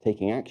are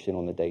taking action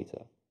on the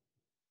data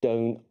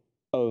don't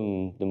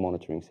own the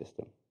monitoring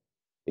system.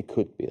 It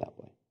could be that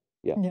way.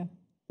 Yeah,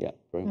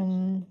 very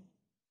much.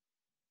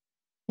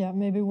 Yeah,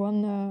 maybe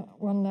one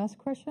last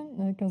question,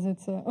 because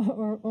it's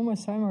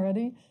almost time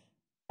already.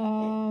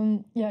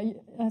 Yeah,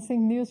 I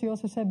think Niels, you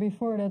also said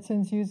before that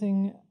since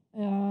using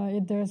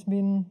it, there's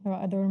been,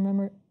 I don't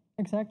remember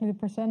exactly the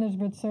percentage,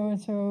 but so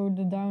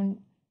the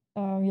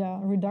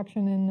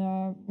reduction in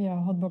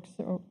hotbox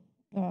or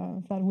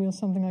flat wheels,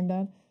 something like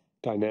that.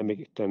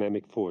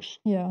 Dynamic force.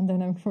 Yeah,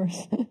 dynamic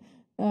force.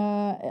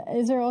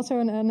 Is there also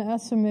an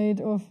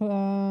estimate of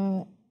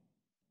a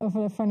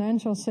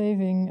financial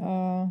saving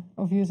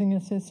of using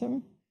a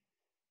system?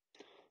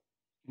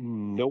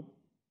 Nope,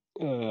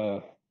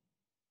 because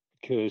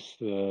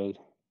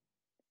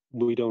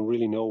we don't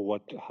really know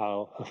what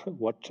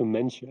to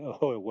measure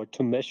or what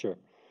to measure.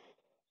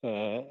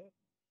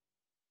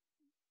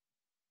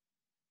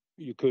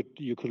 You could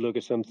look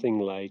at something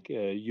like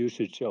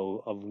usage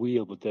of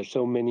wheel, but there's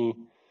so many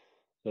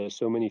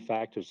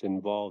factors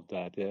involved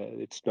that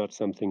it's not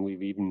something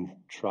we've even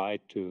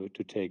tried to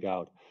take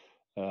out.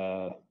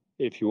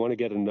 If you want to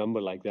get a number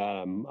like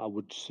that, I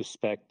would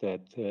suspect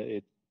that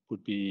it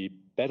would be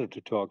better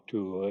to talk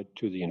to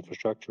the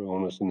infrastructure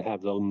owners and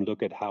have them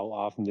look at how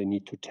often they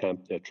need to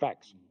tamp their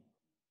tracks.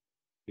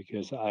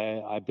 Because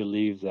I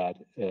believe that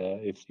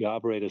if the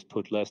operators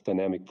put less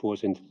dynamic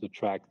force into the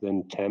track,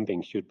 then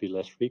tamping should be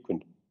less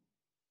frequent.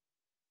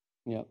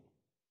 Yeah,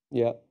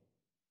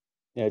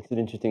 it's an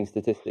interesting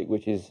statistic,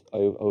 which is, I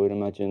would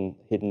imagine,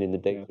 hidden in the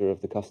data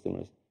of the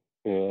customers.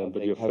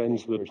 But your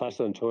friends with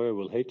Plaza and Toyer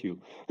will hate you.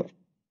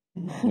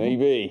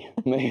 Maybe.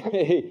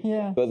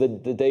 Yeah. But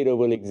the data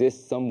will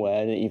exist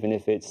somewhere, and even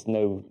if it's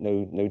no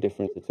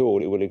difference at all,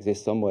 it will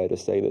exist somewhere to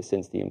say that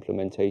since the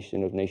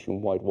implementation of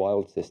nationwide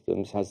wild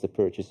systems, has the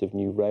purchase of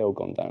new rail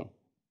gone down?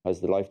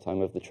 Has the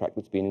lifetime of the track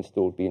that's been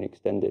installed been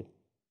extended?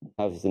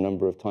 Has the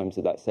number of times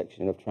that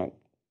section of track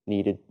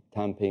needed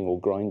tamping or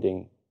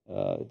grinding,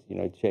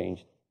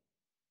 changed?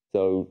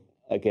 So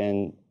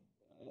again,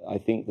 I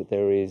think that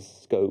there is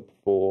scope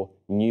for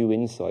new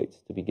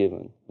insights to be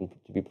given and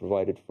to be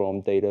provided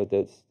from data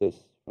that's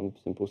from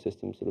simple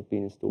systems that have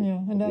been installed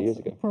years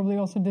ago. That's probably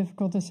also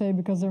difficult to say,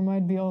 because there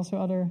might be also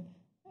other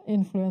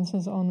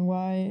influences on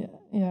why,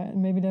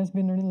 maybe there's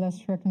been less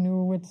track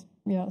renewal with,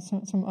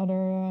 some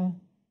other,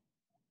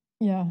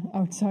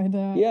 outside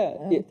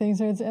things.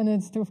 So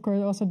it's of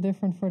course also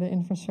different for the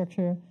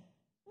infrastructure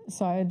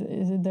side.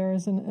 There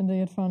is the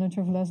advantage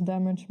of less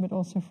damage, but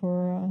also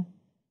for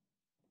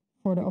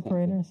the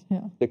operators.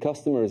 Yeah. The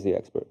customer is the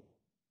expert.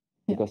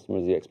 The customer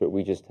is the expert.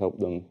 We just help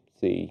them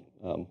see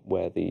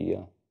where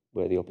the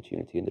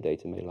opportunity in the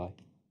data may lie.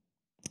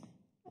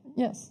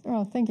 Yes.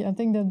 Well, thank you. I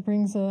think that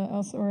brings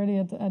us already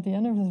at the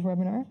end of this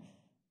webinar.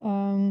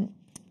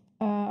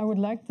 I would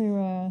like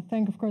to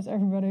thank, of course,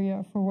 everybody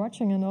for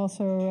watching, and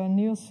also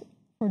Niels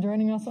for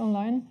joining us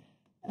online,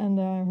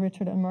 and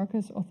Richard and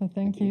Markus, also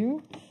thank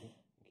you.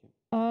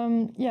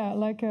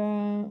 Like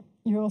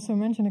you also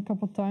mentioned a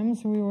couple of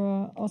times, we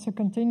will also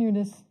continue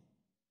this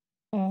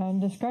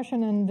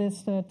discussion and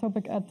this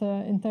topic at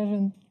the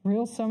Intelligent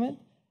Rail Summit.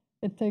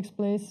 It takes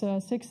place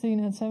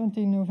 16 and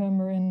 17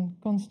 November in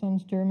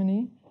Constance,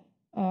 Germany,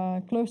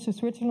 close to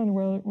Switzerland,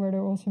 where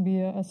there will also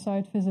be a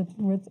site visit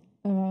with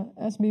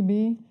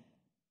SBB.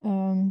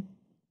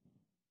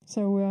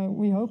 So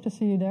we hope to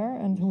see you there,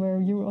 and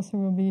where you also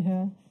will be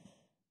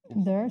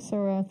there.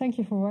 So thank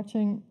you for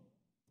watching,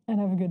 and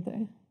have a good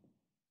day.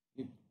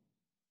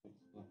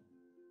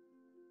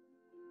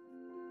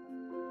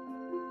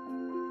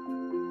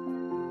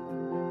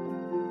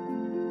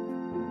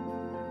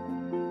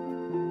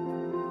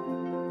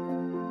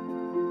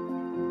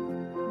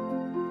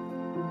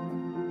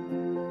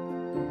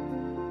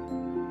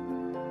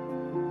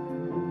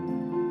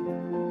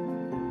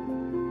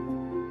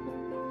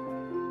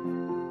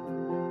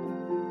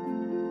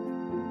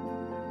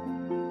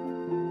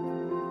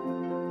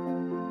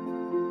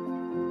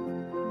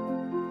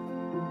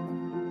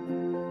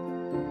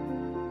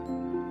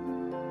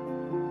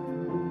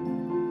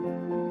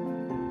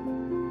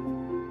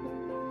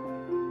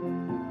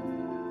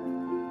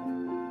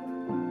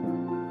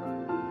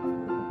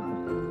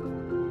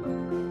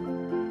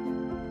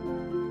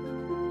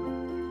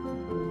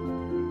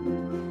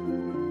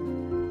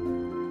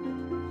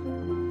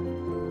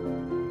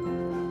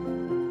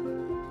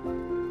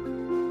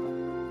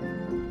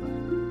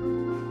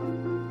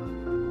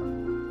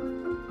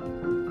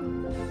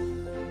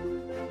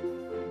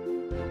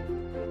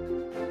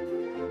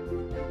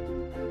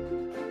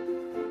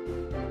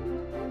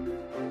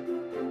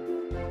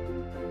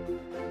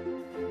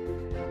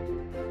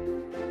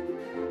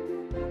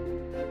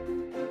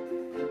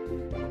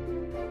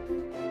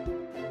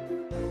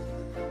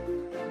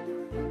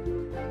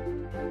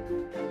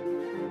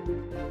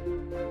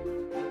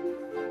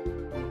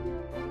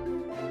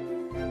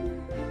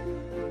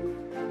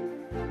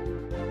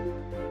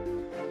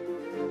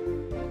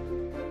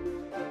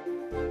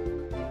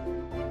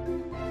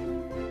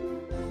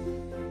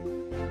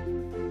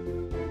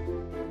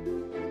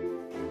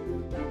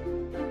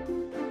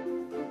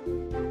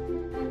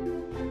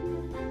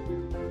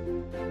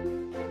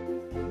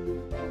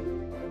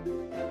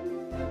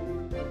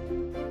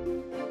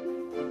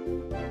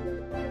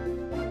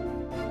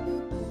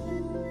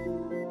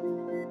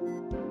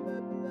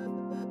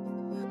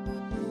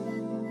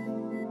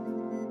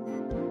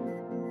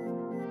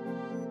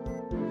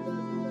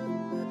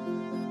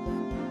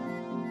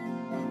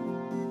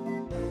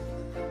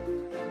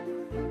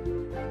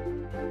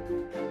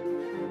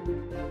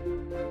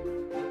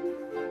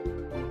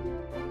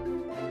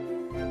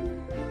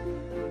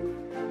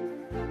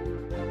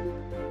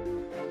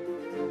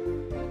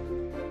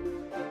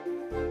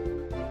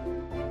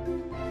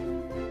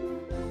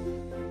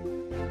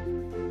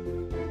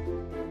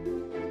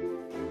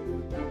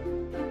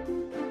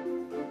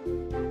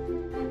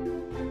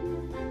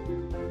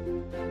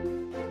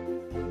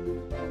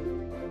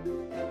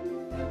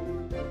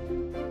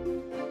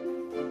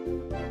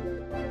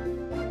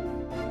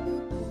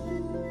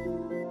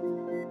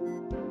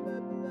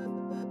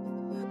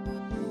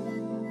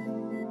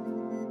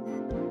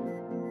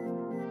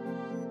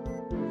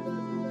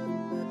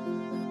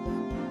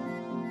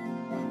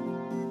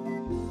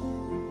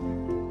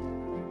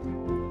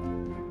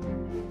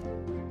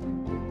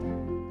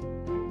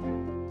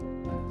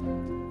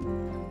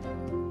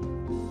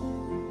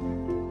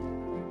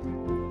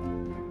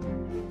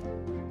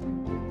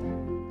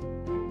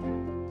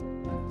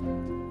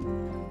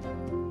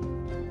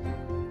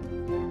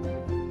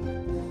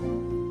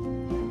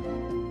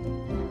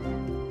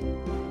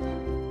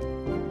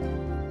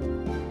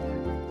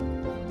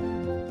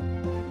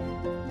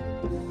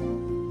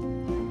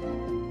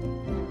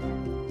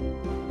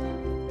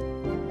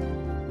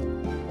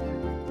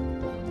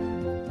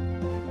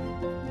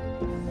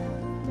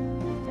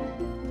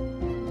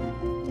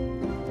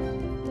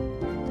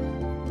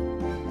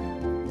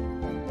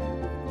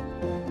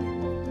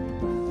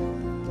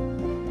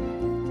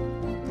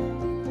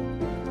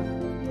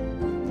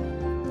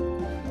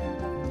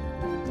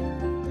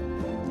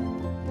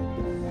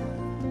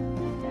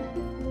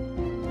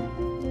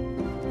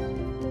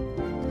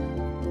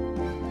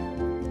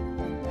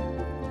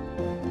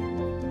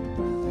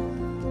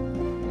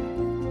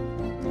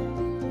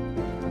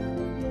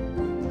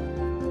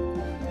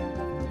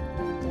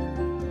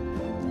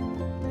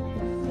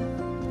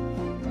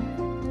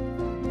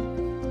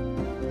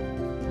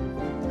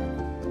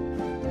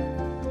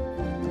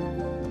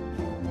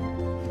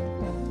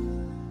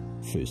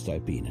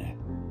 voestalpine.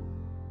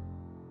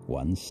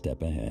 One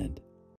step ahead.